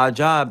of these odd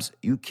jobs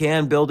you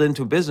can build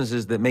into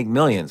businesses that make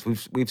millions.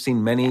 We've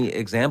seen many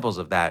examples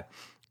of that.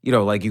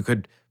 Like you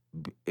could,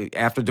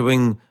 after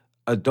doing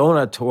a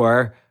donut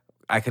tour,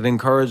 I could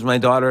encourage my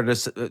daughter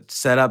to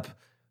set up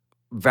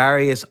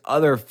various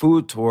other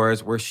food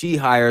tours where she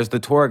hires the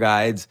tour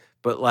guides,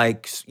 but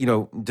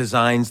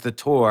designs the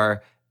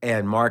tour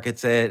and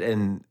markets it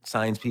and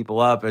signs people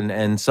up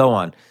and so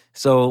on.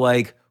 So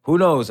like, who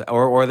knows?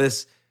 Or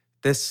this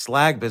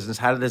slag business,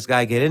 how did this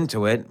guy get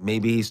into it?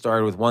 Maybe he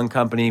started with one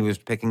company, he was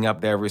picking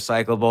up their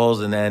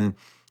recyclables and then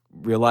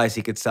realized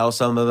he could sell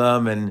some of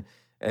them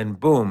and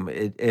boom,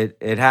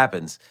 it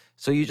happens.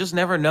 So you just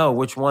never know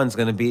which one's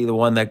going to be the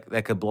one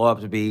that could blow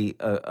up to be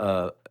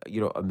a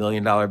 $1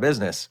 million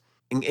business,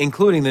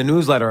 including the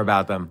newsletter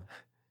about them.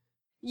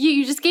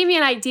 You just gave me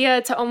an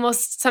idea to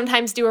almost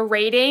sometimes do a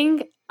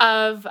rating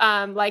of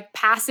like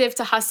passive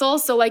to hustle.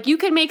 So like you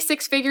could make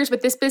 6 figures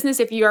with this business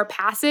if you are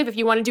passive, if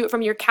you want to do it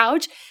from your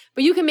couch,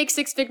 but you can make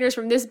 6 figures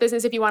from this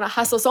business if you want to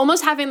hustle. So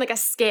almost having like a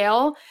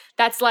scale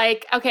that's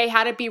like, okay,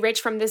 how to be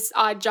rich from this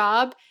odd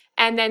job.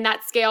 And then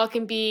that scale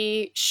can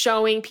be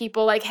showing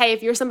people like, hey,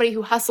 if you're somebody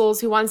who hustles,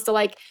 who wants to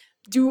like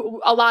do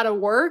a lot of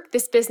work,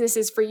 this business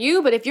is for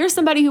you. But if you're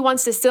somebody who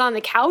wants to sit on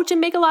the couch and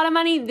make a lot of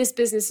money, this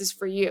business is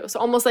for you. So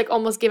almost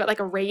give it like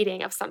a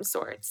rating of some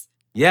sorts.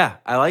 Yeah,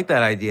 I like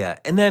that idea.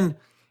 And then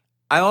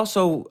I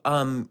also,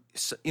 some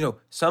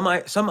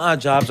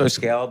odd jobs are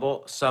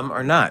scalable, some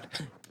are not.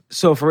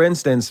 So for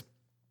instance,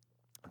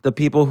 the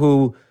people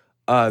who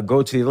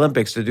go to the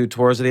Olympics to do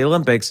tours of the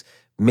Olympics,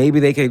 maybe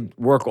they could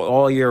work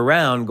all year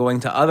round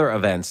going to other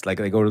events. Like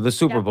they go to the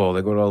Super Bowl,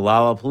 they go to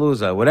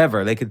Lollapalooza,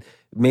 whatever.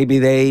 Maybe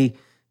they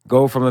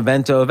go from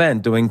event to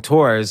event doing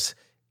tours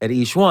at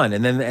each one.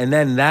 And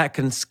then that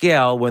can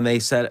scale when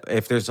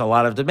if there's a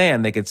lot of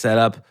demand, they could set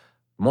up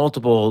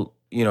multiple,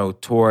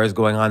 tours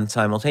going on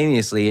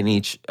simultaneously in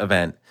each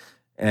event.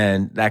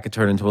 And that could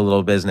turn into a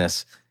little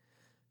business.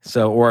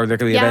 So, or there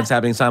could be events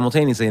happening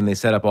simultaneously and they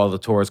set up all the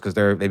tours because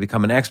they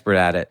become an expert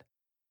at it.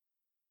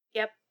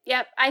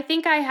 Yep. I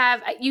think I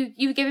have,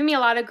 you've given me a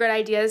lot of good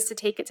ideas to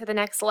take it to the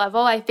next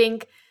level. I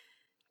think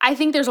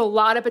there's a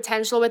lot of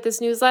potential with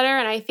this newsletter,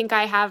 and I think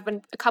I have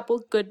a couple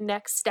good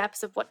next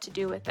steps of what to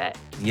do with it.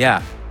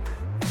 Yeah.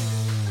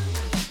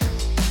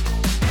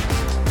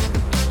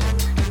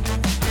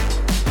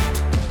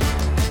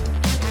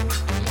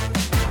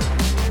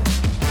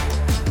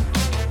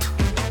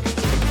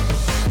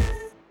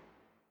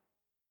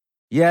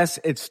 Yes,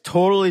 it's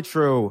totally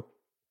true.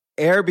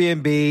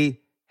 Airbnb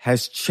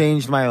has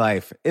changed my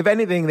life. If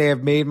anything, they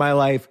have made my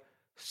life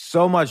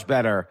so much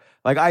better.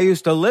 Like I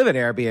used to live in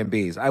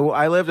Airbnbs.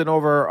 I lived in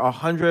over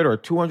 100 or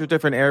 200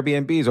 different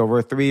Airbnbs over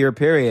a 3-year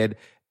period,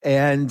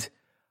 and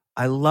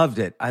I loved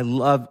it.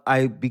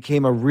 I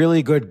became a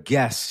really good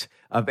guest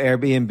of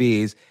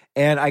Airbnbs,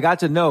 and I got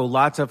to know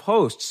lots of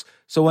hosts.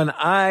 So when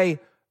I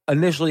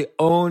initially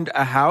owned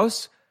a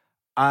house,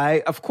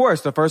 of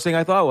course, the first thing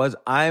I thought was,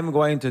 I'm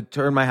going to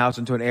turn my house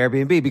into an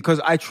Airbnb because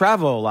I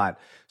travel a lot.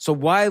 So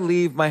why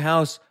leave my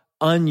house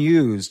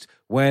unused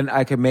when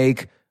I can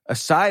make a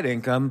side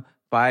income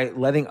by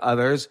letting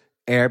others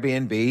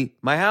Airbnb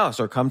my house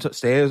or come to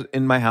stay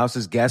in my house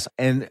as guests?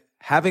 And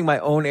having my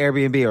own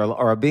Airbnb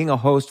or being a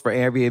host for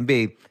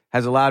Airbnb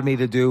has allowed me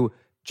to do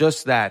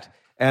just that.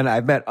 And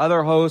I've met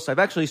other hosts. I've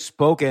actually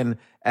spoken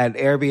at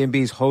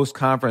Airbnb's host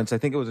conference. I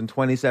think it was in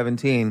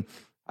 2017.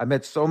 I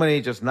met so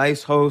many just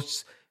nice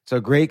hosts. It's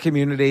a great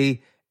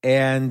community.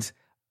 And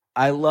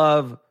I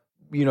love,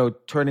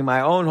 turning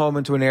my own home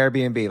into an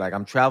Airbnb. Like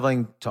I'm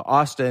traveling to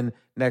Austin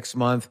next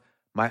month.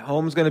 My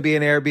home's going to be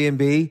an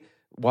Airbnb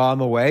while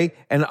I'm away,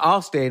 and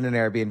I'll stay in an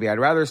Airbnb. I'd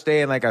rather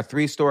stay in like a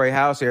 3-story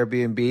house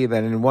Airbnb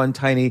than in one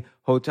tiny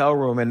hotel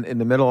room in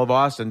the middle of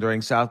Austin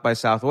during South by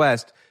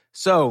Southwest.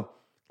 So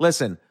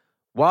listen,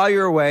 while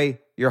you're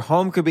away, your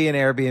home could be an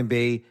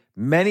Airbnb.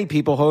 Many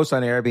people host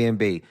on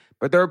Airbnb,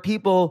 but there are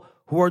people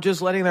who are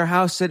just letting their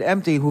house sit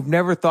empty, who've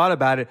never thought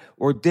about it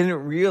or didn't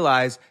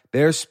realize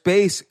their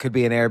space could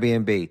be an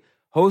Airbnb.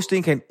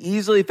 Hosting can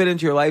easily fit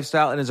into your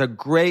lifestyle and is a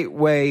great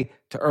way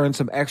to earn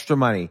some extra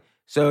money.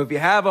 So if you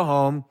have a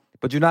home,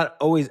 but you're not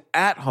always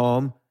at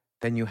home,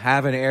 then you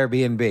have an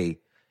Airbnb.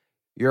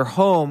 Your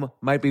home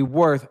might be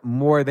worth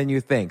more than you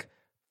think.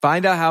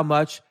 Find out how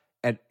much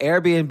at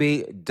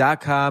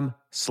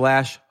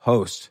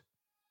airbnb.com/host.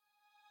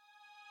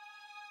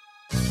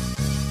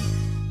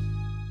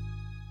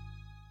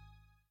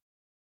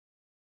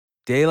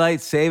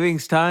 Daylight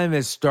savings time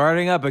is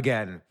starting up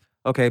again.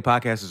 Okay,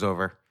 podcast is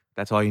over.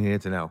 That's all you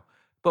needed to know.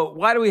 But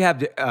why do we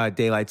have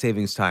daylight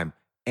savings time?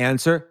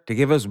 Answer: to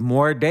give us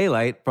more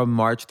daylight from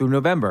March through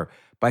November.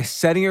 By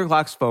setting your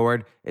clocks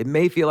forward, it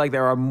may feel like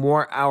there are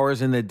more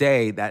hours in the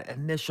day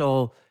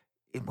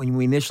when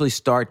we initially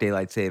start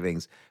daylight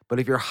savings. But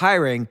if you're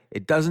hiring,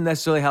 it doesn't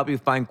necessarily help you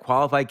find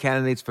qualified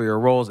candidates for your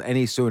roles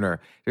any sooner.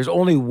 There's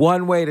only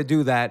one way to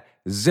do that: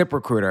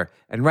 ZipRecruiter.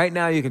 And right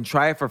now you can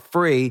try it for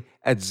free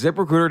at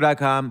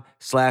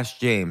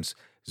ZipRecruiter.com/James.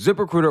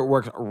 ZipRecruiter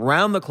works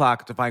around the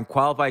clock to find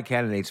qualified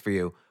candidates for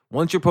you.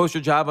 Once you post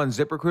your job on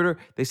ZipRecruiter,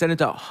 they send it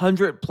to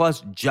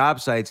 100+ job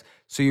sites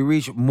so you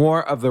reach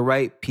more of the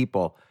right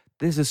people.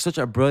 This is such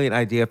a brilliant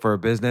idea for a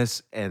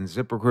business, and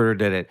ZipRecruiter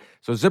did it.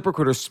 So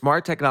ZipRecruiter's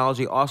smart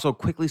technology also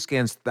quickly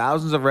scans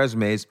thousands of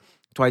resumes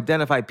to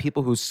identify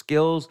people whose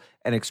skills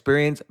and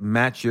experience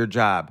match your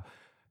job.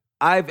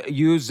 I've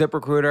used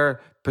ZipRecruiter,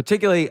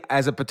 particularly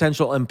as a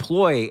potential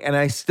employee, and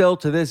I still,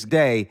 to this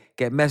day,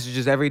 get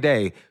messages every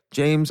day.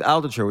 James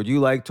Altucher, would you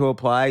like to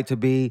apply to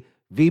be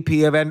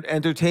VP of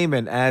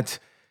Entertainment at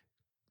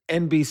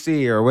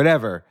NBC or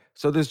whatever?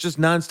 So there's just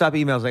nonstop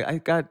emails. Like I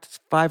got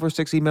 5 or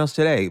 6 emails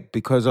today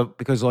because a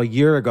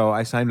year ago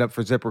I signed up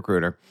for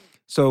ZipRecruiter.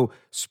 So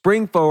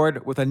spring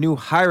forward with a new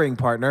hiring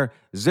partner,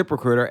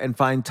 ZipRecruiter, and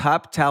find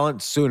top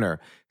talent sooner.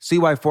 See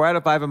why 4 out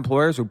of 5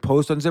 employers who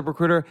post on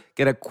ZipRecruiter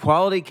get a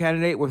quality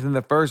candidate within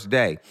the first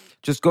day.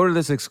 Just go to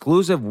this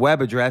exclusive web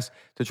address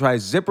to try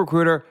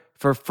ZipRecruiter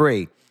for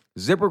free.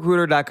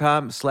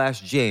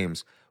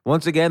 ZipRecruiter.com/James.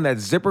 Once again,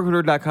 that's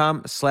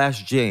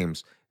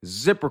ZipRecruiter.com/James.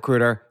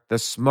 ZipRecruiter, the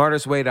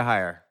smartest way to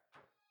hire.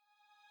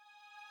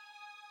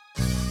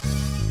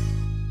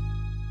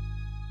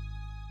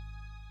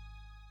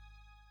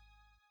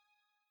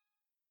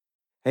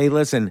 Hey,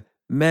 listen,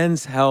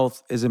 men's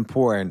health is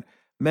important.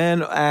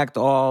 Men act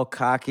all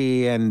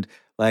cocky and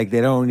like they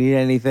don't need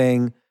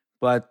anything.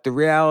 But the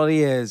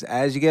reality is,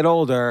 as you get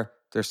older,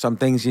 there's some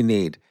things you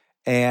need.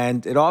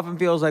 And it often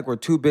feels like we're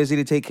too busy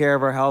to take care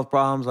of our health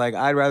problems. Like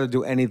I'd rather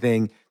do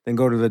anything than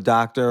go to the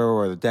doctor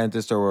or the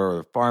dentist or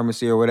the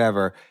pharmacy or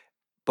whatever.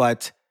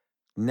 But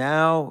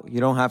now you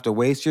don't have to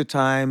waste your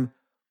time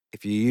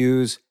if you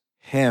use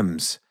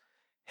Hims.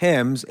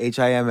 Hims,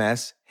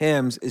 H-I-M-S,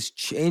 Hims is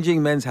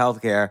changing men's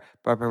healthcare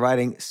by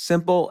providing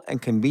simple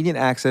and convenient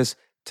access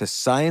to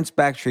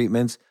science-backed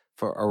treatments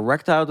for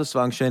erectile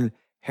dysfunction,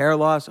 hair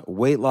loss,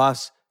 weight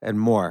loss, and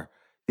more.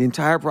 The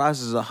entire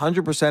process is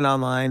 100%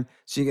 online,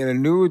 so you get a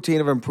new routine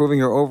of improving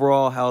your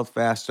overall health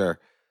faster.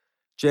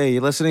 Jay,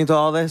 you listening to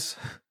all this?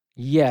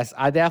 Yes,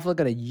 I'm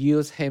definitely going to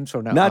use Hims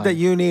from now on. Not that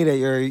you need it.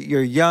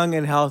 You're young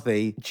and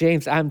healthy.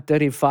 James, I'm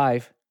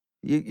 35.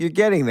 You're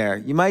getting there.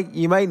 You might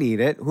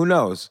need it. Who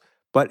knows?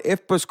 But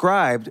if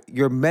prescribed,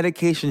 your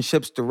medication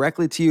ships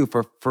directly to you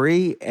for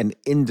free and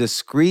in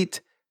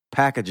discreet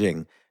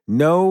packaging.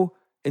 No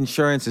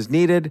insurance is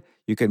needed.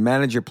 You can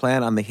manage your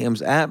plan on the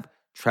Hims app,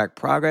 track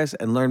progress,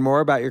 and learn more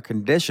about your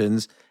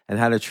conditions and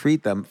how to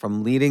treat them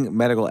from leading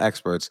medical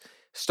experts.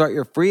 Start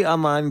your free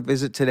online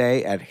visit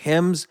today at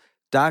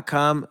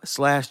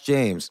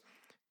hims.com/James.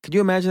 Could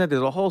you imagine that?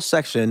 There's a whole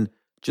section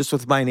just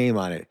with my name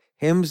on it.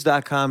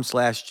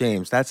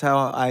 Hims.com/James. That's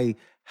how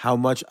how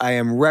much I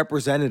am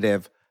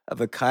representative of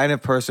the kind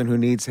of person who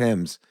needs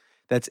Hims.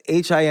 That's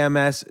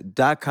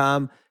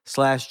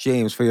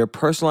HIMS.com/James for your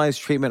personalized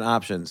treatment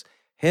options.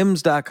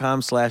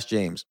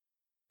 HIMS.com/James.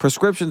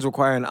 Prescriptions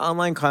require an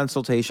online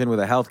consultation with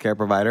a healthcare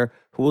provider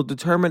who will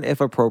determine if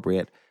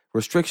appropriate.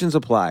 Restrictions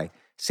apply.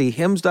 See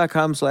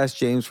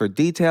HIMS.com/James for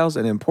details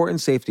and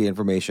important safety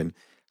information.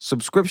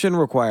 Subscription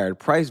required.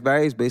 Price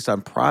varies based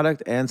on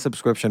product and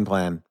subscription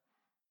plan.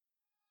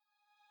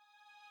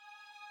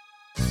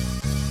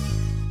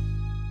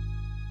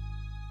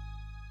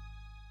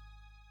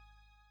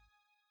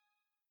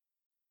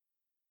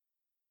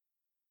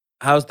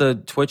 How's the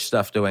Twitch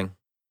stuff doing?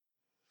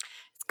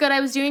 It's good.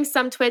 I was doing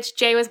some Twitch.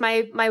 Jay was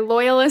my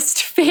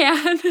loyalist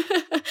fan.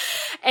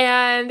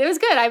 And it was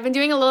good. I've been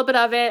doing a little bit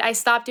of it. I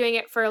stopped doing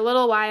it for a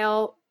little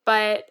while,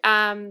 but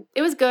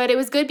it was good. It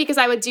was good because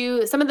I would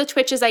do some of the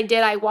Twitches I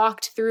did. I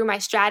walked through my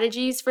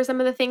strategies for some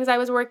of the things I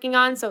was working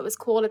on. So it was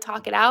cool to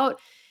talk it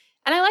out.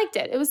 And I liked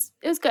it. It was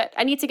good.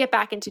 I need to get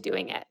back into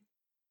doing it.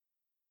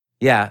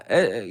 Yeah,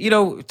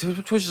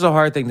 Twitch is a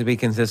hard thing to be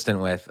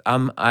consistent with.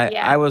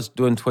 I was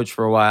doing Twitch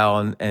for a while,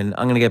 and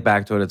I'm gonna get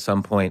back to it at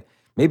some point.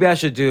 Maybe I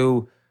should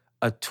do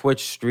a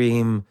Twitch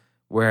stream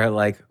where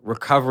like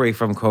recovery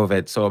from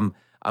COVID. So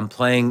I'm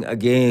playing a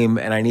game,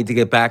 and I need to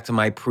get back to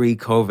my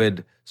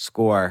pre-COVID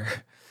score.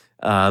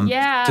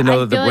 To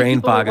know that the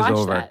brain fog is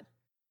over. That.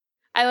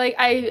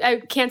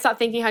 I can't stop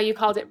thinking how you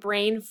called it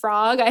brain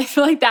frog. I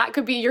feel like that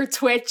could be your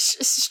Twitch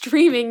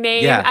streaming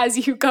name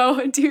as you go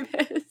and do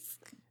this.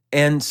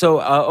 And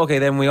so,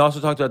 then we also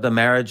talked about the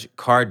marriage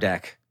card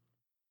deck.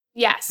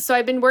 Yes. So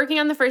I've been working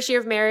on the first year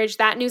of marriage.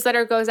 That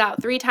newsletter goes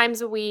out 3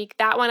 times a week.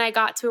 That one I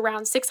got to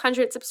around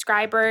 600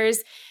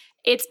 subscribers.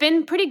 It's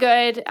been pretty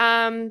good.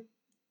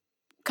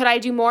 Could I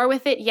do more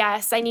with it?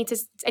 Yes. I need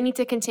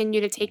to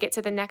continue to take it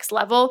to the next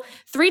level.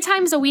 3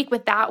 times a week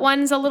with that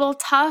one's a little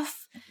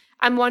tough.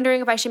 I'm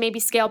wondering if I should maybe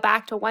scale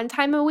back to 1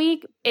 time a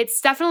week. It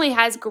definitely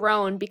has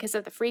grown because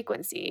of the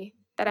frequency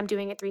that I'm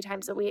doing it 3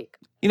 times a week.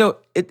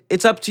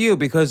 It's up to you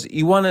because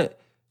you want to.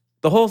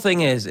 The whole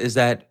thing is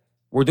that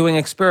we're doing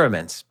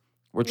experiments.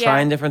 We're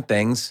trying different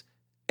things,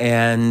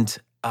 and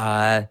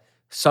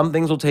some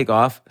things will take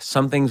off,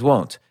 some things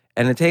won't.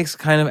 And it takes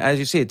kind of, as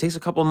you see, it takes a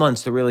couple of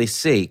months to really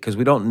see because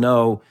we don't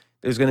know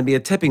there's going to be a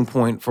tipping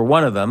point for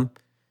one of them,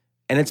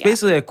 and it's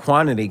basically a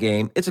quantity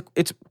game.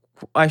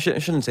 I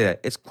shouldn't say that.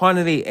 It's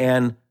quantity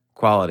and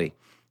quality.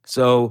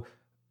 So,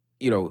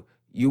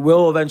 you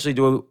will eventually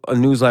do a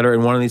newsletter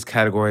in one of these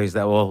categories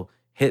that will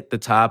hit the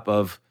top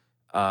of,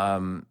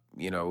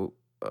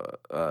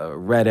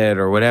 Reddit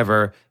or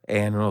whatever,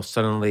 and it'll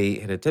suddenly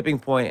hit a tipping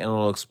point and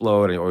it'll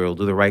explode, or you'll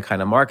do the right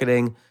kind of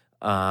marketing,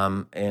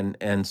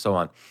 and so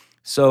on.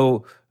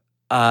 So,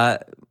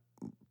 but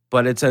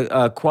it's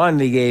a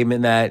quantity game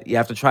in that you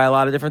have to try a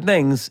lot of different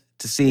things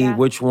to see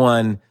which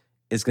one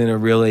is going to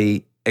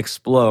really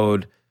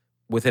explode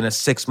within a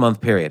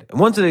 6-month period. And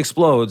once it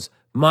explodes,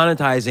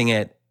 monetizing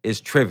it is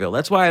trivial.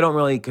 That's why I don't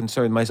really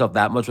concern myself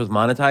that much with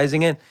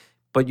monetizing it.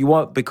 But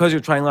because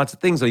you're trying lots of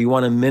things, though, you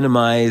want to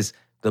minimize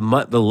the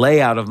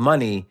layout of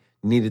money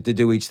needed to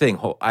do each thing.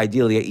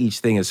 Ideally, each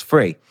thing is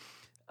free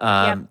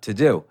to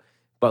do.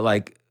 But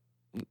but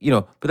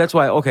that's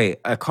why,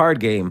 a card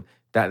game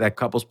that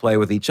couples play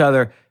with each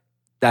other,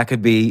 that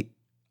could be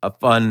a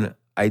fun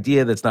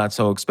idea that's not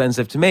so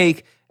expensive to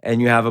make.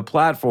 And you have a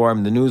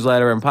platform, the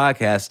newsletter and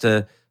podcast,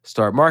 to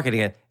start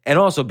marketing it. And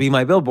also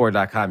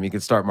BeMyBillboard.com, you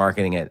can start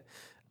marketing it.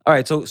 All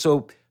right,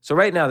 so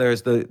right now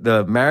there's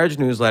the marriage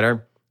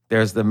newsletter,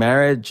 there's the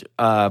marriage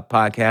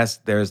podcast,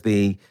 there's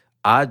the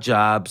Odd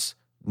Jobs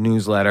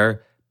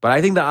newsletter. But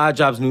I think the Odd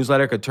Jobs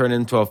newsletter could turn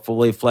into a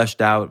fully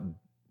fleshed out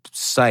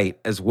site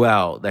as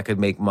well that could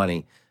make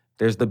money.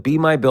 There's the Be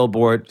My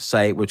Billboard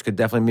site, which could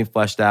definitely be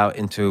fleshed out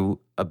into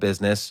a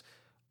business.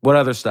 What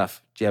other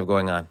stuff do you have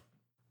going on?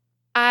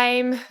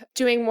 I'm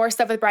doing more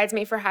stuff with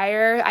Bridesmaid for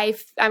Hire.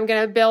 I'm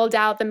going to build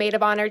out the Maid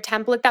of Honor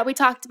template that we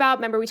talked about.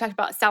 Remember, we talked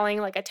about selling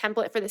like a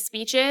template for the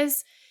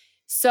speeches.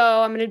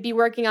 So I'm going to be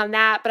working on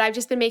that, but I've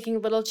just been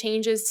making little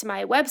changes to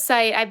my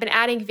website. I've been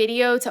adding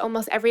video to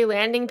almost every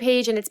landing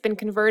page, and it's been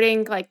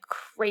converting like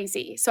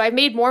crazy. So I've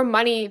made more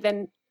money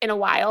than in a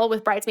while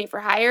with Bridesmaid for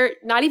Hire,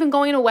 not even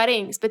going to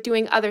weddings, but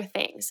doing other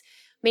things.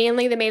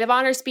 Mainly the Maid of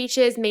Honor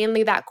speeches,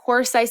 mainly that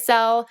course I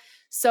sell.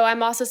 So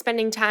I'm also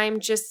spending time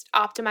just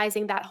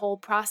optimizing that whole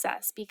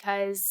process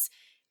because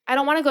I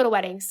don't want to go to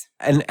weddings.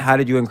 And how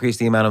did you increase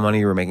the amount of money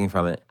you were making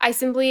from it? I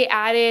simply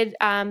added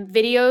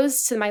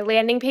videos to my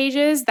landing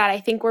pages that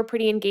I think were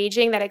pretty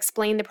engaging, that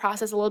explain the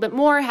process a little bit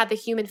more, had the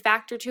human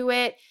factor to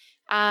it.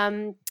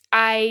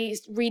 I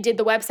redid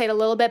the website a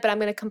little bit, but I'm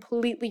going to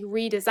completely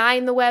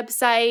redesign the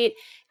website.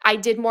 I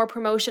did more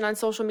promotion on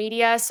social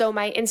media. So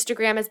my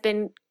Instagram has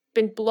been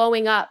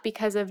blowing up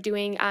because of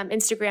doing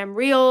Instagram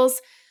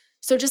Reels.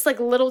 So just like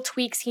little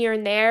tweaks here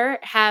and there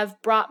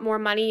have brought more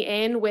money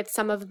in with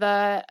some of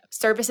the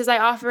services I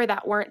offer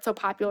that weren't so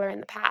popular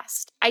in the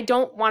past. I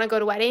don't want to go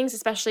to weddings,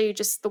 especially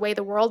just the way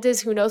the world is.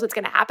 Who knows what's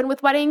going to happen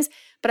with weddings?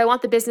 But I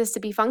want the business to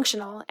be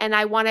functional, and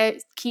I want to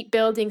keep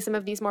building some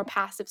of these more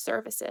passive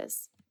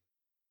services.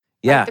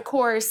 Yeah. Like the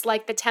course,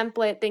 like the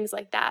template, things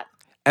like that.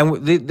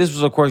 And this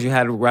was a course you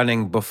had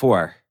running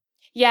before.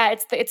 Yeah,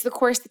 it's the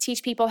course to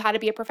teach people how to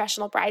be a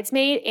professional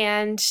bridesmaid,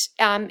 and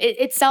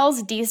it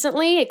sells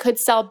decently. It could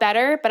sell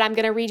better, but I'm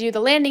going to redo the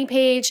landing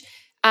page.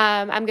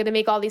 I'm going to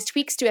make all these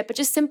tweaks to it, but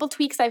just simple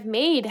tweaks I've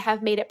made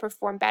have made it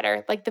perform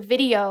better, like the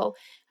video,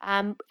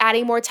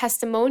 adding more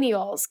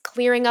testimonials,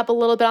 clearing up a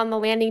little bit on the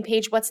landing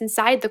page what's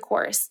inside the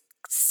course.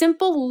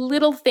 Simple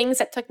little things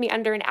that took me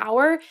under an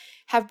hour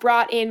have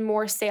brought in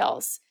more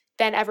sales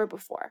than ever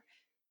before.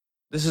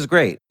 This is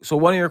great. So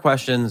one of your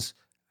questions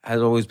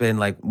has always been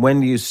like, when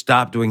do you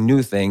stop doing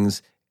new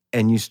things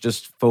and you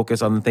just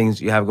focus on the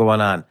things you have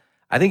going on?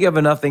 I think you have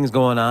enough things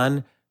going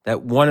on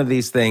that one of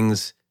these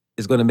things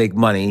is going to make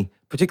money,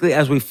 particularly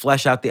as we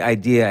flesh out the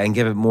idea and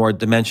give it more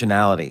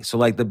dimensionality. So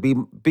like the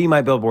Be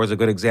My Billboard is a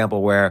good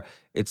example where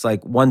it's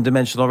like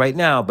one-dimensional right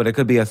now, but it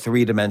could be a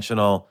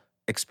three-dimensional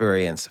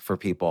experience for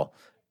people.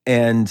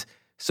 And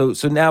so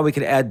now we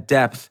could add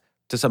depth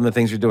to some of the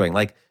things you're doing.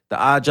 Like the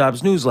Odd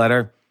Jobs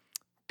newsletter,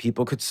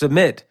 people could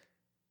submit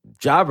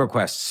job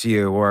requests to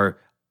you, or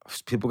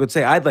people could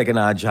say, I'd like an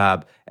odd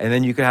job. And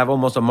then you could have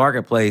almost a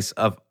marketplace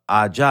of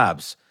odd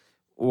jobs.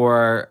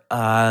 Or,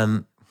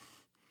 I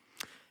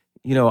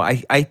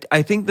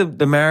think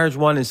the marriage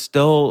one is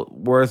still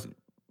worth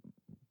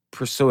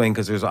pursuing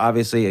because there's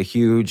obviously a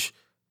huge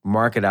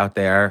market out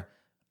there.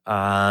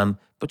 But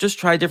just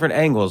try different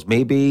angles.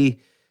 Maybe,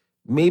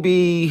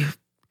 and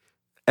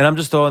I'm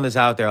just throwing this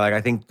out there. Like,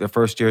 I think the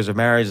first years of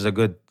marriage is a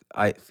good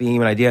theme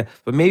and idea,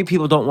 but maybe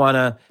people don't want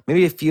to,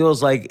 maybe it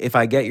feels like if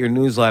I get your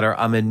newsletter,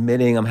 I'm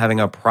admitting I'm having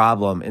a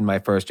problem in my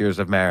first years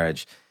of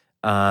marriage.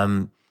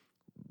 Because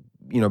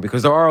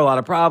there are a lot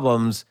of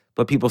problems,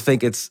 but people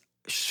think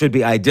should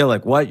be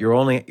idyllic. What?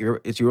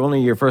 It's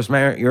your first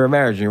year of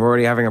marriage and you're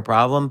already having a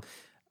problem.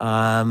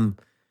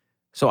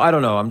 So I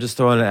don't know. I'm just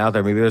throwing it out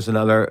there. Maybe there's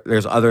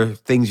other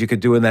things you could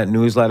do in that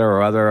newsletter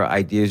or other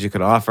ideas you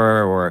could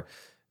offer, or,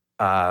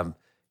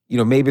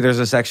 maybe there's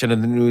a section in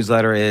the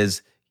newsletter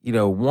is,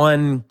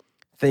 one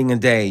thing a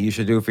day you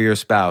should do for your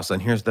spouse.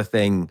 And here's the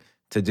thing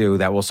to do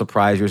that will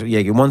surprise you.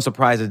 Yeah, one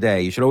surprise a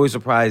day. You should always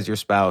surprise your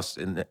spouse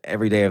in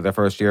every day of their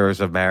first years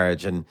of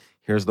marriage. And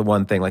here's the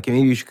one thing. Like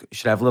maybe you should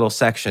have little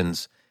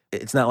sections.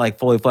 It's not like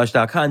fully fleshed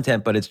out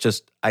content, but it's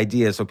just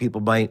ideas. So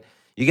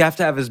you have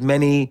to have as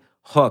many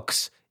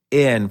hooks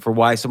in for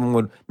why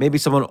someone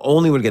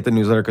only would get the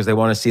newsletter because they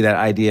want to see that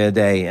idea a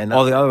day. And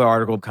all the other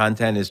article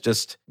content is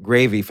just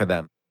gravy for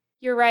them.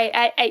 You're right.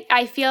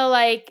 I feel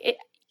like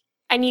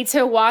I need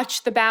to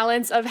watch the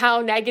balance of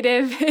how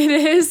negative it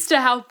is to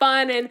how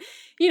fun. And,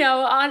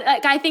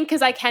 I think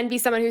because I can be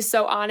someone who's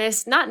so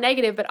honest, not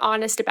negative, but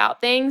honest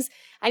about things.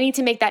 I need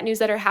to make that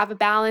newsletter have a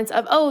balance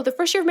of, the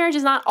first year of marriage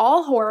is not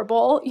all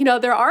horrible.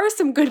 There are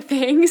some good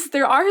things.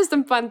 There are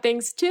some fun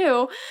things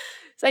too.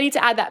 So I need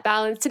to add that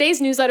balance. Today's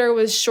newsletter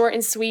was short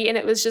and sweet, and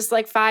it was just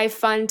like 5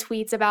 fun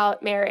tweets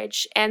about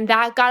marriage. And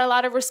that got a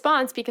lot of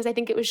response because I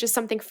think it was just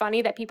something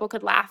funny that people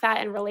could laugh at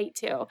and relate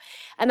to.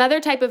 Another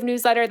type of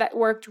newsletter that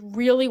worked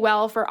really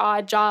well for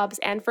odd jobs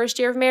and first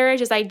year of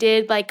marriage is I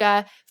did like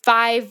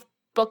 5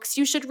 books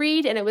you should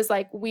read, and it was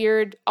like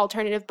weird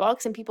alternative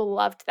books, and people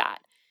loved that.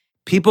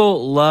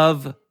 People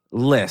love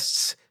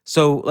lists.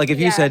 So like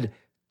if you said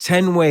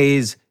 10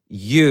 ways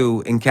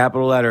you, in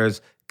capital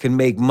letters, can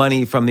make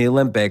money from the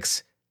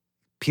Olympics,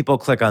 people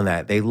click on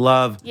that. They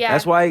love,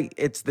 that's why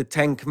it's the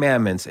 10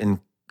 commandments in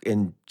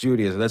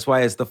Judaism. That's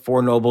why it's the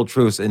 4 noble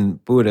truths in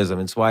Buddhism.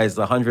 It's why it's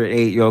the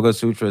 108 yoga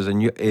sutras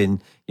in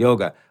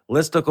yoga.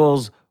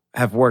 Listicles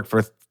have worked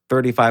for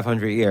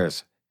 3,500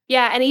 years.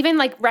 Yeah, and even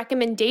like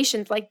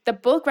recommendations, like the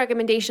book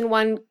recommendation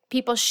one,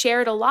 people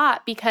shared a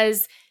lot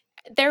because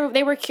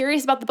they were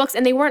curious about the books,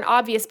 and they weren't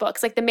obvious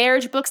books. Like the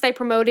marriage books I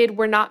promoted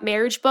were not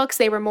marriage books.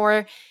 They were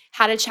more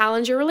how to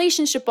challenge your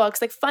relationship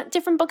books, like fun,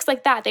 different books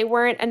like that. They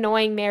weren't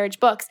annoying marriage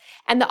books.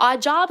 And the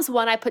odd jobs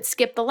one, I put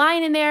Skip the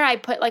Line in there. I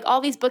put like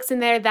all these books in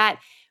there that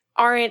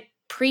aren't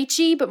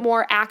preachy, but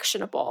more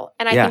actionable.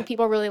 And I think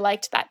people really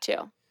liked that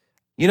too.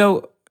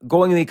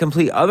 Going the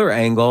complete other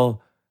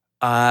angle,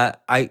 one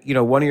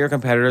of your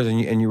competitors,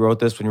 and you wrote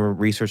this when you were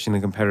researching the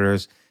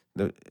competitors,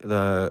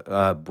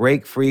 the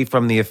break free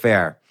from the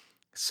affair.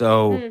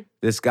 So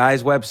this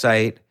guy's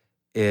website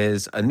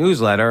is a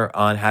newsletter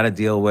on how to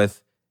deal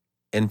with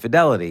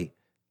infidelity.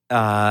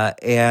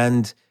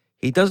 And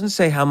he doesn't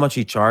say how much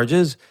he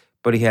charges,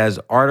 but he has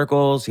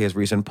articles, he has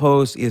recent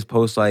posts, he has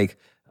posts like,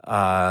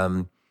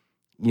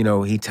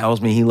 he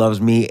tells me he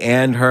loves me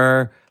and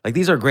her. Like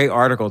these are great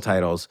article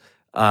titles.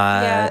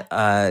 It's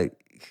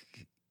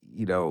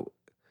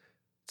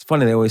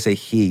funny, they always say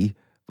he,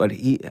 but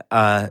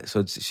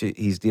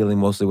he's dealing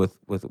mostly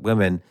with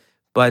women.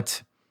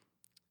 But,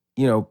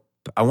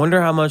 I wonder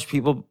how much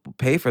people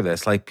pay for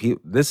this. Like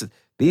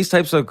these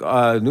types of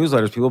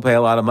newsletters, people pay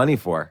a lot of money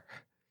for.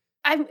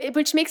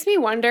 Which makes me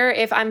wonder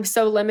if I'm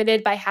so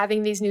limited by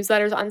having these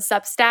newsletters on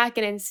Substack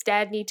and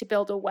instead need to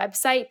build a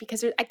website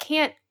because I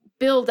can't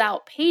build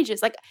out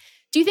pages. Like,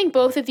 do you think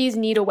both of these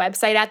need a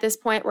website at this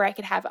point where I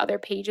could have other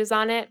pages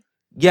on it?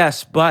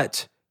 Yes,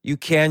 but you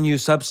can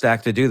use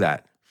Substack to do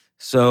that.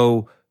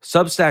 So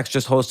Substack's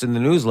just hosting the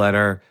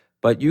newsletter,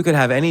 but you could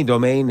have any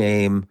domain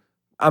name.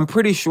 I'm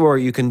pretty sure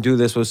you can do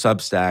this with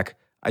Substack.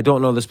 I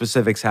don't know the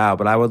specifics how,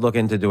 but I would look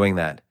into doing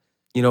that.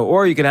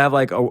 Or you can have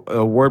like a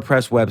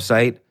WordPress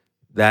website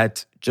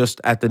that just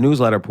at the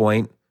newsletter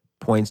points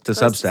to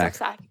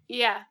Substack.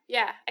 Yeah.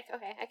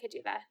 Okay, I could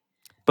do that.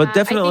 But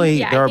definitely,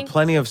 there are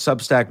plenty of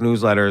Substack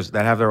newsletters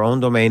that have their own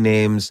domain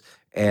names,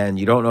 and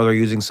you don't know they're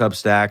using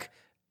Substack,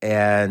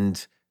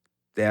 and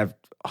they have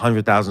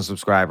 100,000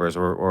 subscribers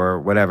or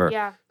whatever.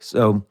 Yeah.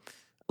 So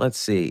let's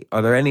see.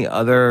 Are there any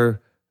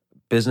other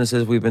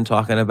businesses we've been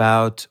talking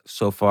about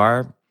so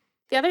far?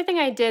 The other thing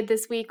I did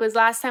this week was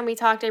last time we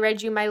talked, I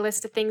read you my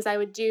list of things I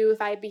would do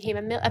if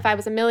I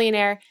was a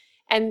millionaire.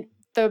 And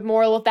the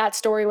moral of that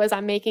story was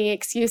I'm making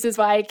excuses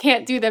why I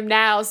can't do them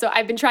now. So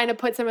I've been trying to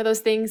put some of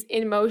those things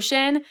in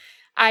motion.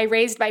 I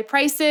raised my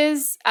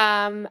prices.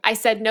 I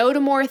said no to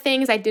more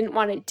things I didn't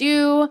want to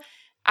do.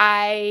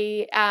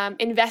 I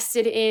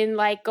invested in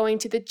like going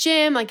to the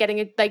gym, like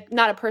getting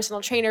not a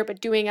personal trainer, but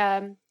doing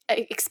a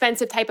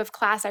expensive type of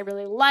class I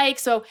really like.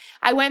 So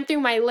I went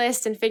through my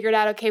list and figured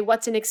out, okay,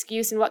 what's an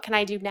excuse and what can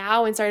I do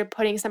now, and started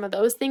putting some of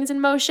those things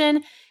in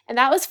motion. And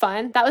that was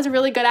fun. That was a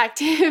really good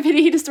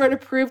activity to sort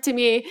of prove to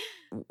me.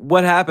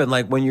 What happened?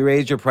 Like when you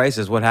raised your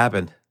prices, what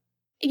happened?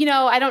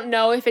 I don't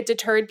know if it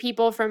deterred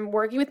people from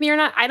working with me or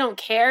not. I don't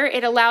care.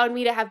 It allowed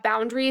me to have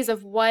boundaries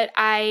of how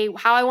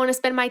I want to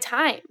spend my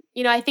time.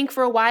 I think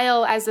for a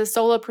while as a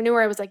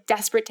solopreneur, I was like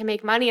desperate to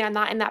make money, and I'm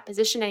not in that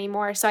position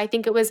anymore. So I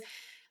think it was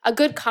a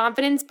good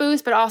confidence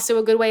boost, but also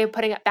a good way of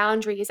putting up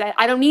boundaries.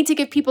 I don't need to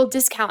give people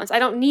discounts. I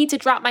don't need to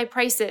drop my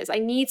prices. I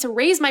need to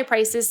raise my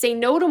prices, say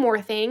no to more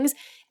things,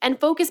 and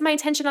focus my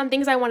attention on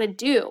things I want to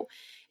do.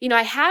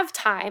 I have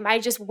time. I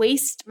just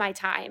waste my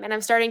time, and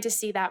I'm starting to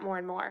see that more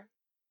and more.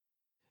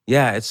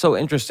 Yeah, it's so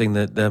interesting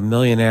that the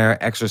millionaire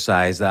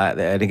exercise.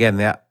 And again,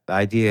 the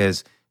idea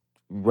is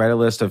write a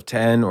list of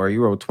 10 or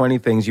you wrote 20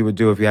 things you would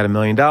do if you had $1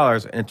 million.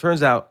 And it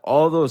turns out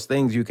all those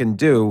things you can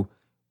do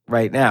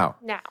right now.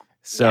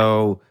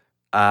 So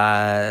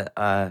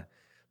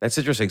that's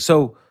interesting.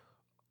 So,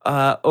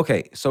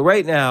 okay. So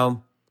right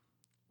now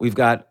we've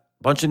got a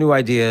bunch of new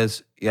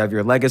ideas. You have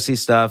your legacy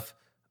stuff.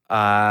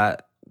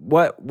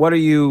 What are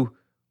you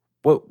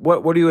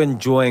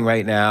enjoying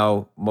right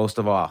now most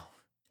of all?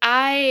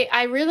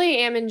 I really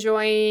am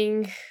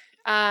enjoying,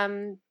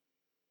 I'm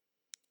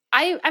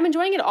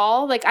enjoying it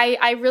all. Like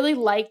I really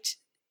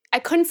I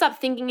couldn't stop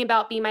thinking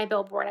about Be My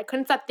Billboard. I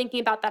couldn't stop thinking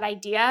about that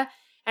idea.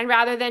 And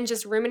rather than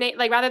just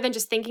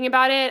thinking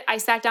about it, I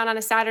sat down on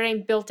a Saturday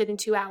and built it in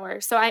 2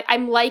 hours. So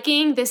I'm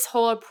liking this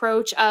whole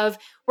approach of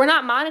we're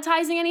not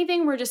monetizing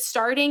anything. We're just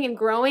starting and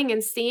growing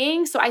and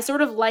seeing. So I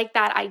sort of like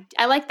that.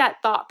 I like that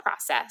thought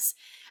process.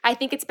 I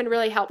think it's been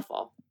really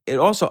helpful. It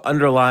also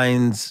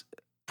underlines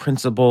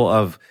principle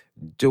of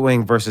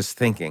doing versus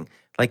thinking.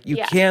 Like you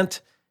can't,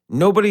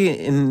 nobody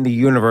in the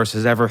universe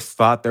has ever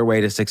thought their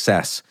way to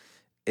success.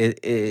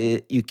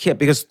 You can't,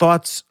 because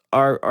thoughts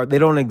are they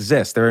don't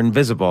exist. They're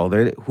invisible.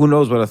 Who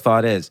knows what a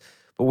thought is?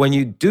 But when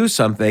you do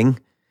something,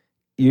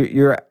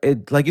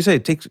 like you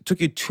said, it took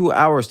you 2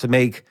 hours to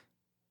make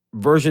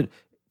version.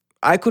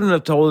 I couldn't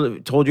have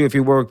told you if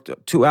you worked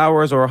 2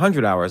 hours or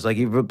 100 hours. Like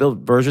you built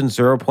version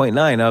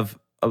 0.9 of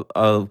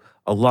a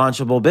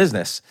launchable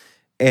business.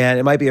 And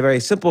it might be a very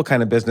simple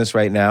kind of business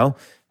right now,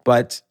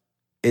 but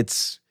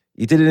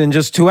you did it in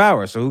just 2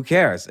 hours, so who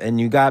cares? And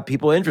you got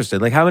people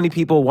interested. Like how many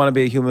people want to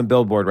be a human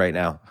billboard right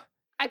now?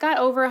 I got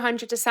over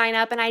 100 to sign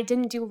up, and I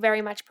didn't do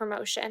very much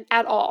promotion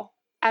at all,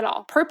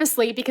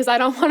 purposely, because I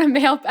don't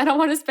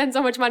want to spend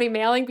so much money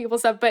mailing people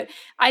stuff, but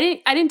I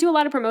didn't do a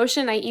lot of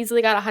promotion. I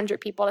easily got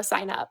 100 people to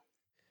sign up.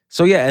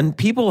 So yeah, and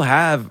people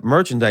have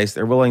merchandise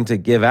they're willing to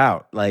give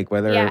out, like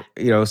whether,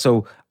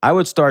 so I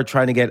would start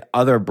trying to get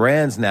other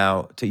brands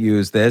now to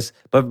use this,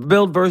 but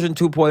build version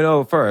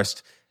 2.0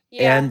 first.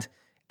 Yeah.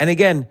 And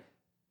again,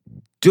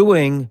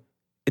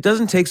 it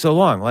doesn't take so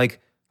long.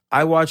 Like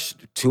I watched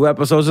 2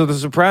 episodes of The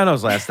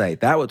Sopranos last night.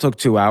 That took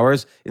 2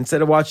 hours.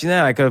 Instead of watching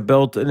that, I could have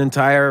built an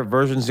entire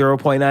version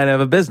 0.9 of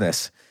a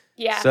business.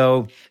 Yeah.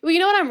 So, well, you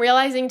know what I'm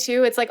realizing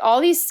too? It's like all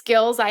these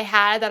skills I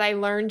had that I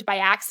learned by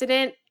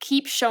accident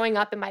keep showing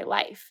up in my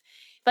life.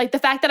 Like the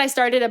fact that I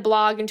started a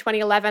blog in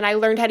 2011, I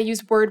learned how to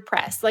use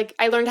WordPress. Like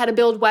I learned how to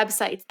build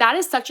websites. That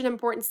is such an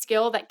important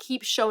skill that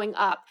keeps showing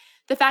up.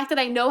 The fact that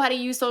I know how to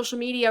use social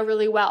media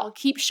really well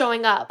keeps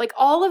showing up. Like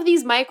all of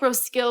these micro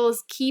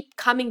skills keep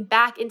coming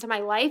back into my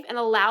life and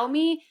allow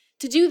me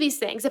to do these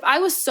things. If I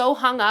was so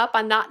hung up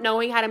on not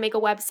knowing how to make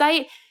a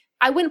website,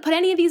 I wouldn't put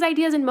any of these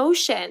ideas in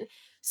motion.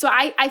 So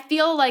I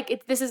feel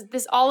like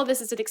all of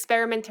this is an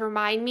experiment to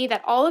remind me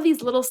that all of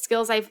these little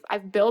skills I've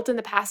built in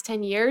the past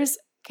 10 years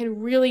can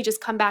really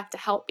just come back to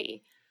help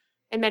me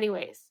in many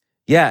ways.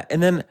 Yeah,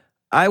 and then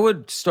I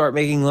would start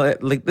making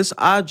like this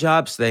odd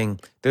jobs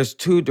thing. There's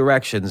 2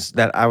 directions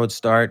that I would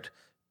start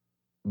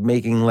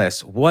making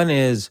lists. One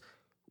is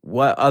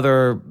what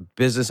other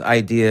business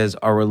ideas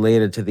are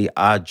related to the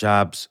odd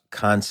jobs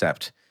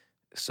concept.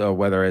 So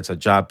whether it's a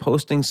job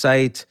posting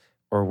site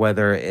or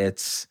whether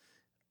it's,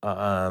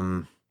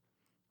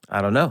 I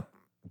I don't know.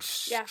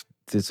 Yeah.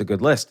 It's a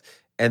good list.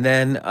 And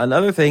then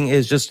another thing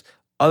is just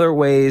other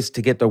ways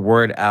to get the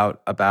word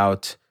out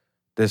about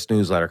this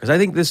newsletter. Because I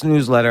think this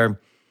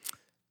newsletter,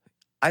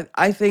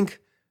 I think,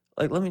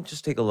 like, let me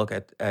just take a look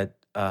at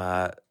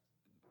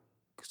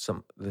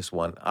this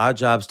one. Odd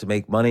jobs to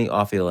make money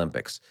off the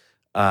Olympics.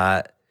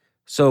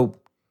 So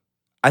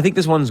I think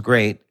this one's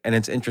great and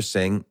it's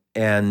interesting.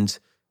 And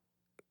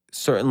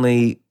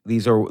certainly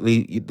these are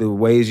the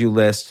ways you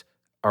list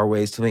are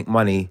ways to make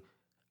money.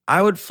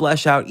 I would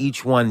flesh out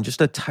each one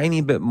just a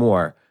tiny bit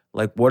more.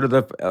 Like, what are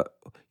the,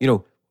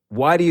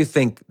 why do you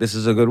think this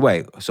is a good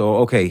way? So,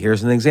 okay,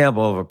 here's an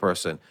example of a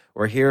person,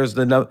 or here's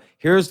the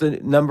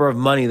number of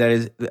money that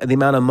is the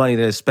amount of money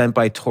that is spent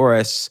by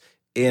tourists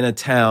in a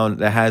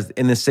town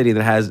in the city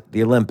that has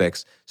the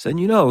Olympics. So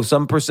then,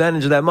 some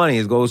percentage of that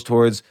money goes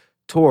towards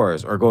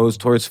tours, or goes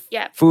towards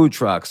food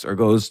trucks, or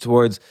goes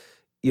towards,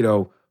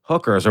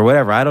 hookers or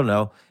whatever. I don't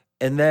know.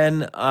 And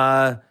then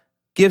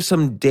give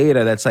some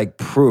data that's like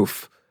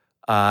proof.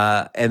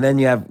 And then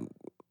you have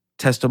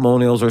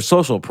testimonials or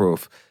social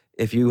proof.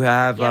 If you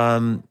have,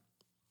 I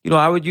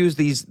would use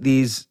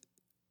these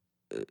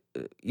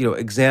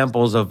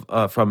examples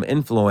of from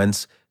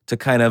influence to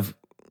kind of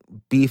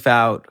beef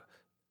out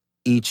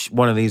each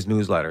one of these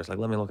newsletters. Like,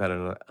 let me look at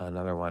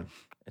another one.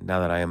 And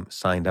now that I am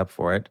signed up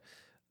for it,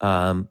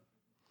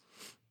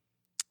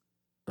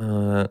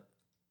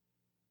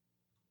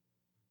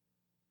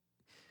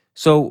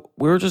 so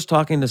we were just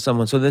talking to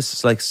someone. So this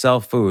is like sell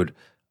food.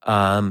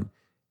 This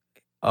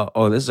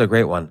is a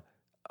great one.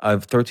 A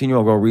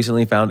 13-year-old girl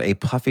recently found a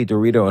puffy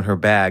Dorito in her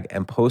bag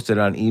and posted it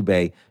on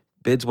eBay.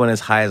 Bids went as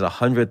high as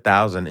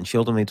 $100,000, and she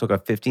ultimately took a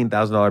 $15,000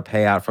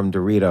 payout from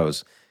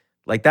Doritos.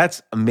 Like,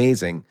 that's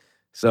amazing.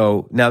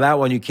 So now that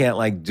one you can't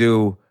like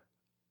do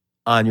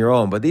on your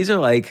own, but these are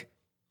like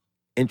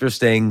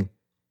interesting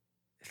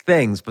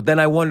things. But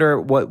then I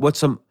wonder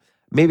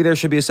maybe there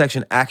should be a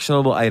section,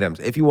 actionable items.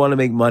 If you want to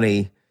make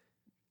money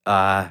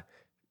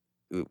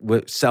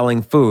with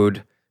selling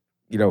food,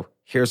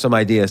 here's some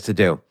ideas to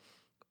do.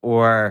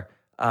 Or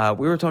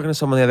we were talking to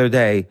someone the other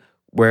day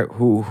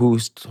who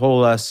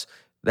told us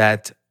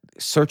that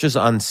searches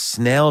on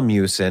snail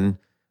mucin,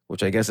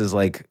 which I guess is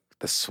like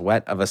the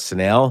sweat of a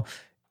snail,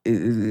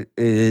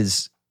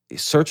 is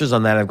searches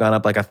on that have gone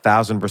up like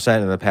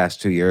 1,000% in the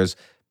past 2 years,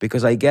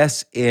 because I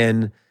guess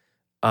in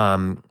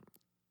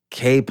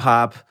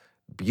K-pop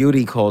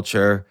beauty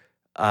culture,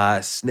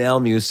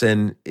 snail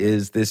mucin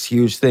is this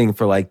huge thing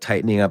for like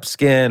tightening up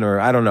skin, or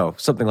I don't know,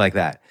 something like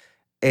that.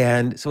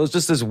 And so it's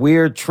just this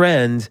weird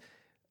trend.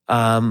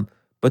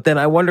 But then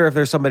I wonder if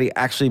there's somebody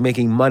actually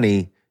making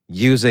money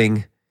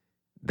using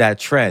that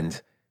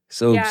trend.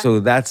 So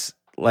that's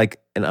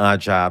like an odd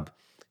job.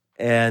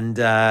 And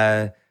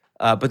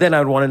but then I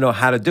would want to know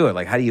how to do it.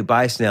 Like, how do you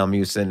buy snail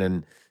mucin,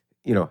 and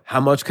how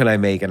much can I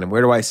make, and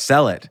where do I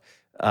sell it?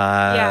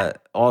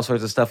 All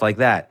sorts of stuff like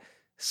that.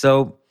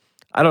 So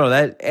I don't know,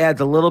 that adds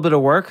a little bit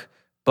of work,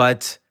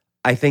 but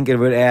I think it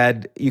would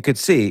add, you could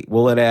see,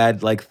 will it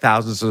add like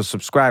thousands of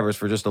subscribers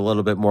for just a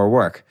little bit more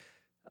work?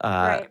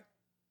 Right.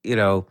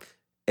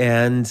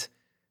 And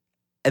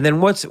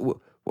then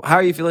how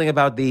are you feeling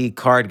about the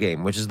card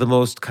game, which is the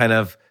most kind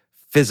of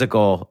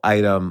physical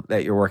item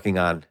that you're working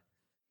on?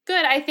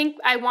 Good. I think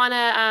I want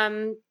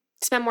to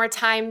spend more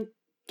time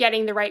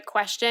getting the right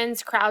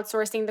questions,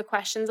 crowdsourcing the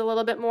questions a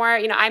little bit more.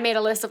 I made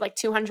a list of like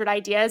 200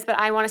 ideas, but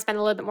I want to spend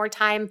a little bit more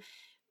time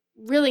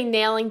really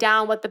nailing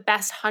down what the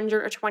best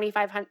 100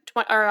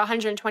 or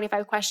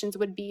 125 questions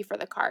would be for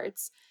the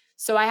cards.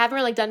 So I haven't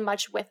really done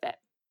much with it.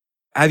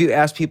 Have you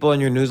asked people in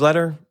your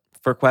newsletter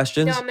for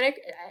questions? No,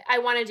 I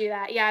want to do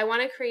that. Yeah, I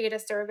want to create a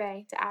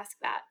survey to ask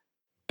that.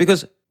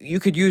 Because you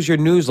could use your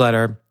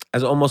newsletter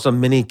as almost a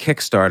mini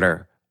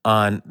Kickstarter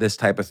on this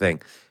type of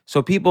thing.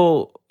 So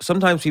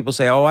sometimes people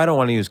say, oh, I don't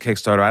want to use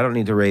Kickstarter. I don't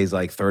need to raise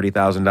like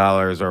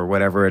 $30,000 or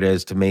whatever it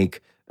is to make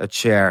a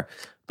chair.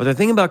 But the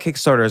thing about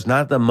Kickstarter is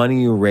not the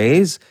money you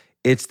raise,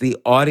 it's the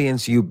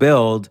audience you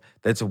build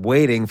that's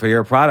waiting for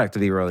your product to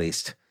be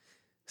released.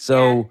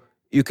 So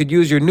you could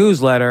use your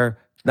newsletter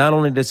not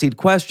only to seed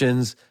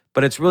questions,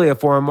 but it's really a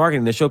form of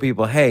marketing to show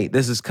people, hey,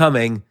 this is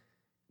coming,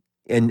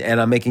 and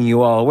I'm making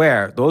you all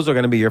aware. Those are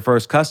going to be your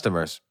first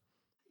customers.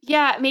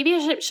 Yeah, maybe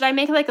should I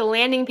make like a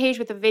landing page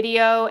with a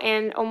video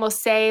and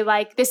almost say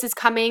like, this is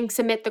coming,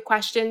 submit the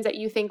questions that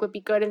you think would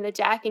be good in the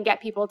deck, and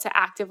get people to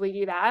actively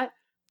do that?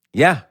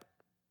 Yeah.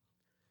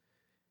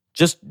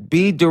 Just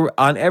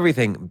on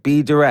everything,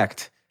 be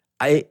direct.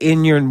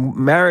 In your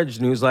marriage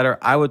newsletter,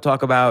 I would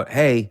talk about,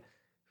 hey,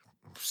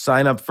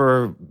 sign up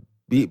for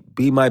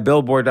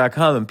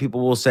BeMyBillboard.com and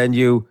people will send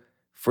you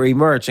free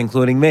merch,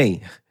 including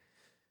me.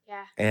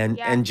 Yeah.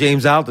 And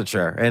James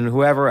Altucher and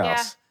whoever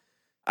else.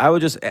 Yeah. I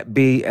would just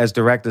be as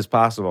direct as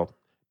possible.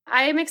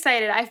 I am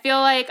excited. I feel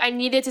like I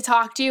needed to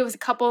talk to you. It was a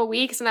couple of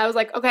weeks, and I was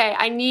like, okay,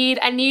 I need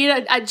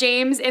a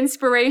James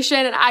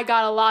inspiration, and I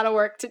got a lot of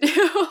work to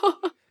do.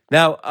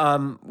 Now,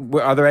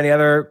 are there any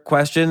other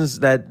questions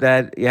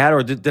that you had,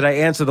 or did I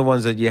answer the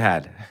ones that you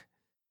had?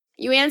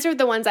 You answered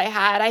the ones I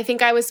had. I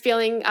think I was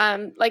feeling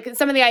like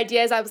some of the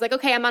ideas, I was like,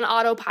 okay, I'm on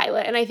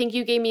autopilot. And I think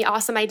you gave me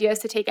awesome ideas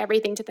to take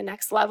everything to the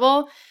next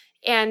level.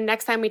 And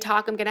next time we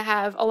talk, I'm going to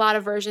have a lot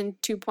of version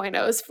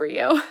 2.0s for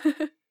you.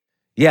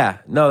 Yeah,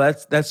 no,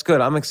 that's good.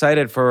 I'm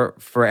excited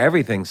for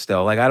everything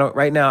still. Like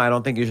right now, I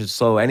don't think you should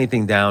slow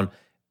anything down.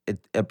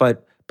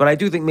 But I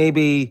do think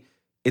maybe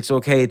it's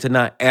okay to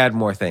not add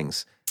more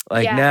things.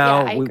 Like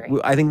now, I agree.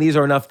 I think these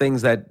are enough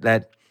things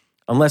that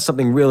unless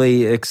something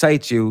really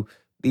excites you,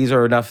 these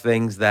are enough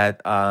things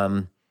that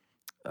although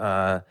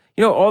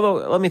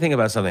let me think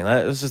about something.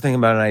 Let's just think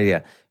about an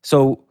idea.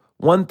 So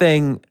one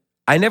thing,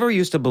 I never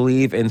used to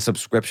believe in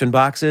subscription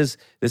boxes.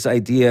 This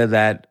idea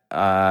that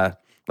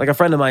like a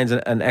friend of mine's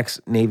an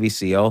ex-Navy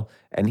SEAL,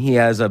 and he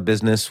has a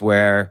business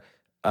where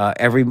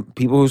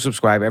people who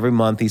subscribe every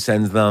month, he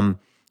sends them,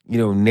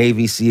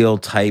 Navy SEAL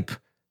type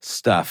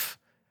stuff.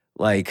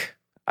 Like,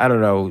 I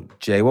don't know,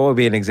 Jay, what would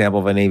be an example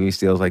of a Navy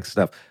SEAL like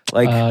stuff?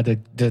 Like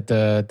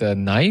the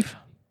knife.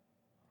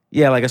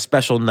 Yeah, like a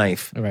special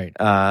knife, Right?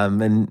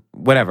 And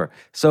whatever.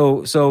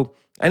 So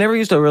I never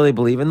used to really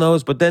believe in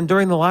those, but then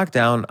during the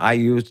lockdown, I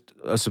used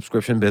a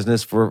subscription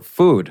business for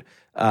food.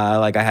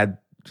 Like I had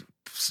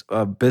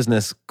a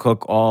business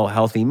cook all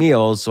healthy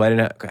meals, so I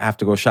didn't have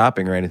to go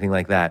shopping or anything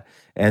like that,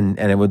 and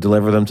it would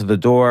deliver them to the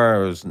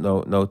door. It was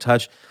no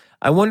touch.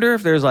 I wonder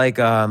if there's like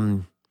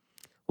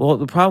well,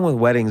 the problem with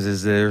weddings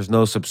is there's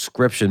no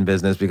subscription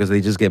business because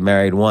they just get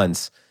married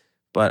once.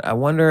 But I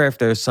wonder if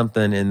there's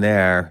something in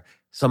there,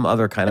 some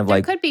other kind of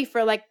like. There could be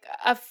for like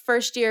a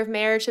first year of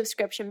marriage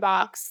subscription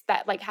box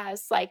that like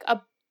has like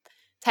a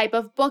type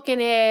of book in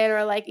it,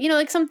 or like,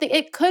 like something.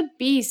 It could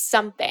be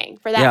something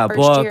for that first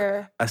book,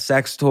 year. A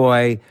sex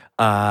toy,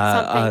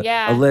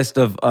 a list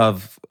of a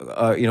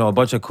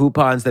bunch of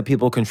coupons that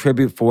people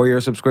contribute for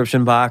your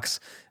subscription box,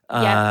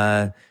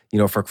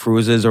 for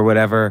cruises or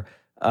whatever.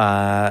 So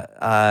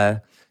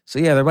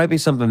yeah, there might be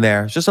something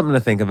there. It's just something to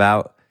think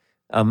about.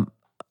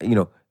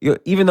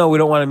 Even though we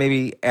don't want to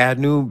maybe add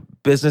new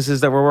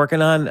businesses that we're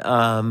working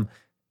on,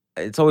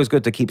 it's always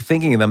good to keep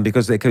thinking of them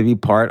because they could be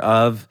part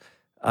of.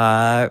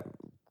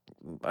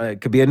 It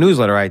could be a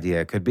newsletter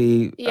idea. It could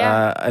be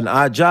an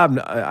odd job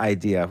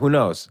idea. Who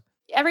knows?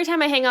 Every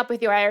time I hang up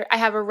with you, I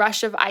have a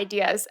rush of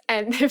ideas.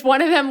 And if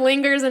one of them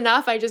lingers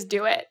enough, I just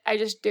do it.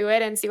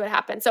 And see what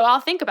happens. So I'll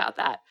think about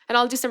that and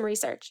I'll do some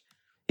research.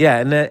 Yeah,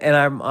 and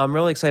I'm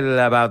really excited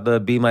about the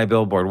Be My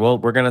Billboard. Well,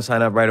 we're going to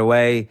sign up right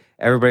away.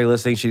 Everybody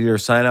listening should either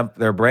sign up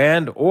their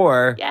brand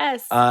or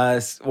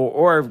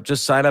or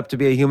just sign up to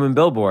be a human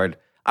billboard.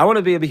 I want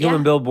to be a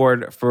human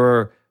billboard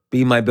for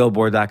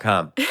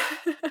BeMyBillboard.com.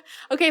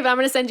 Okay, but I'm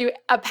going to send you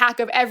a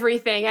pack of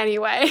everything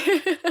anyway.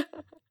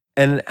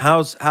 And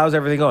how's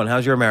everything going?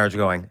 How's your marriage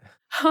going?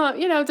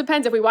 It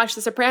depends if we watch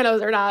The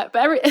Sopranos or not.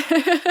 But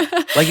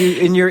like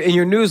in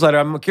your newsletter,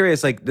 I'm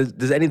curious. Like,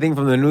 does anything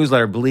from the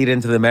newsletter bleed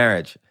into the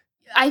marriage?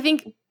 I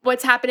think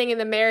what's happening in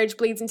the marriage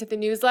bleeds into the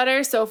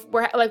newsletter. So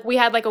if we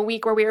had like a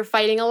week where we were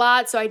fighting a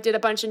lot. So I did a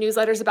bunch of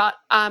newsletters about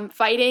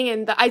fighting,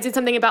 and I did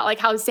something about like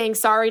how saying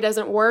sorry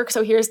doesn't work.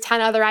 So here's 10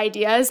 other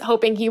ideas,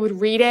 hoping he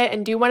would read it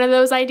and do one of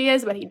those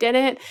ideas, but he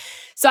didn't.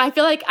 So I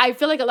feel like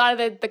a lot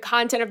of the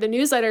content of the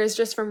newsletter is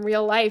just from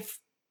real life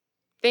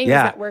things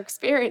that we're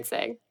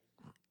experiencing.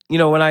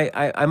 When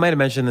I might have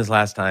mentioned this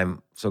last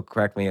time, so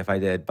correct me if I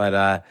did,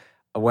 but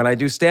when I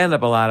do stand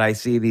up a lot, I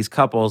see these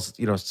couples,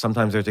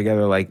 sometimes they're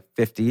together like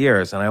 50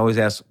 years, and I always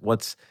ask,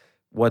 what's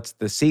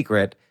the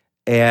secret?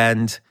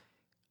 And,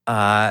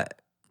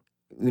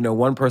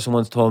 one person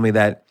once told me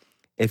that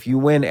if you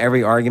win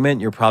every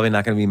argument, you're probably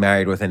not going to be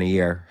married within a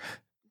year.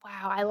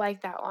 Wow, I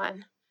like that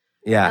one.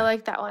 Yeah. I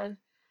like that one.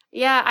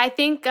 Yeah, I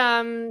think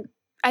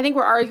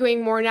we're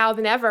arguing more now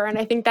than ever, and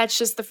I think that's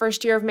just the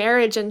first year of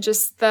marriage and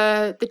just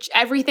the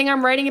everything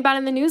I'm writing about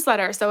in the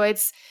newsletter. So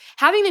it's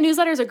having the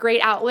newsletter is a great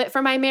outlet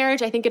for my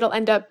marriage. I think it'll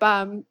end up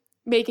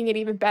making it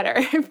even better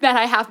that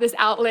I have this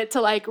outlet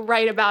to like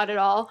write about it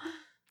all.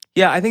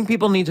 Yeah, I think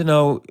people need to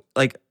know,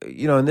 like,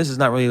 and this is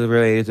not really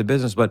related to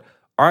business, but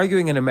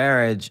arguing in a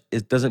marriage,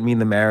 it doesn't mean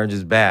the marriage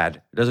is bad.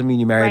 It doesn't mean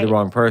you married the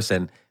wrong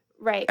person.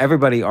 Right.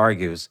 Everybody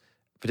argues.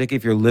 Particularly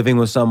if you're living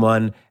with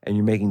someone and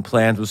you're making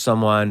plans with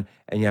someone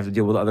and you have to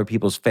deal with other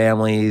people's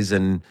families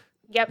and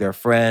their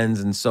friends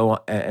and so on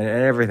and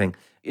everything.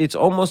 It's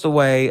almost a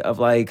way of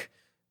like,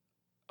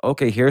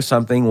 okay, here's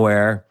something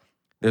where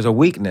there's a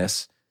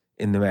weakness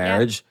in the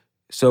marriage.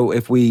 So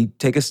if we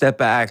take a step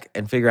back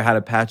and figure out how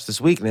to patch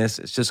this weakness,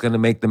 it's just going to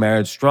make the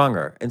marriage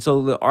stronger. And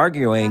so the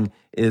arguing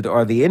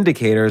are the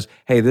indicators,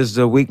 hey, this is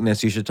a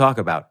weakness you should talk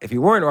about. If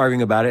you weren't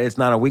arguing about it, it's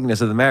not a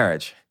weakness of the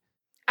marriage.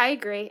 I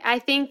agree. I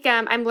think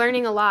I'm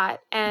learning a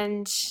lot,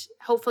 and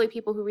hopefully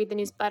people who read the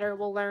newsletter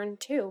will learn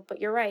too. But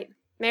you're right.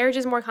 Marriage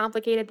is more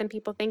complicated than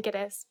people think it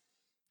is.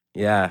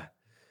 Yeah.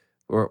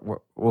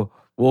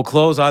 We'll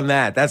close on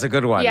that. That's a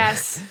good one.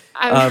 Yes.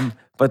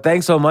 But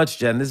thanks so much,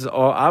 Jen.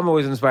 I'm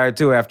always inspired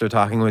too after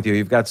talking with you.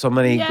 You've got so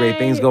many great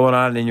things going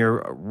on, and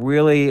you're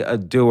really a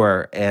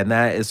doer, and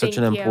that is such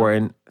an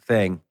important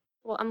thing.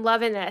 Well, I'm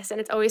loving this,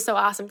 and it's always so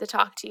awesome to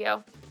talk to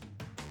you.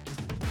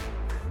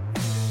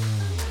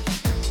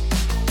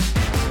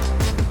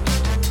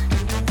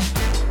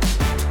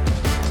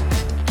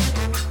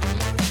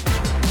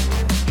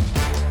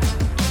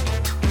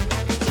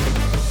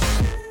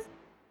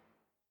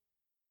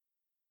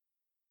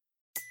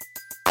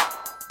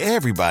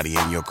 Everybody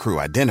in your crew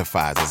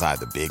identifies as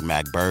either Big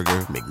Mac Burger,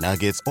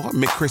 McNuggets, or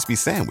McCrispy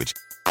Sandwich.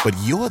 But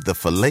you're the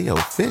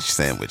Filet-O-Fish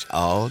Sandwich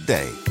all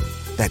day.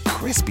 That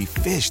crispy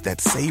fish, that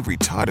savory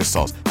tartar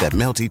sauce, that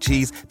melty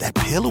cheese, that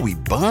pillowy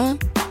bun.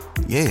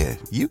 Yeah,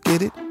 you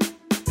get it.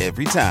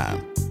 Every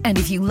time. And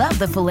if you love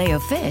the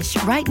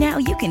Filet-O-Fish, right now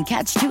you can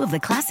catch two of the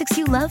classics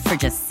you love for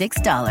just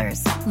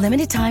 $6.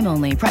 Limited time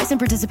only. Price and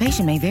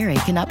participation may vary.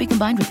 Cannot be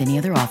combined with any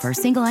other offer.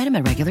 Single item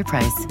at regular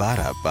price.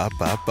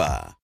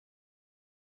 Ba-da-ba-ba-ba.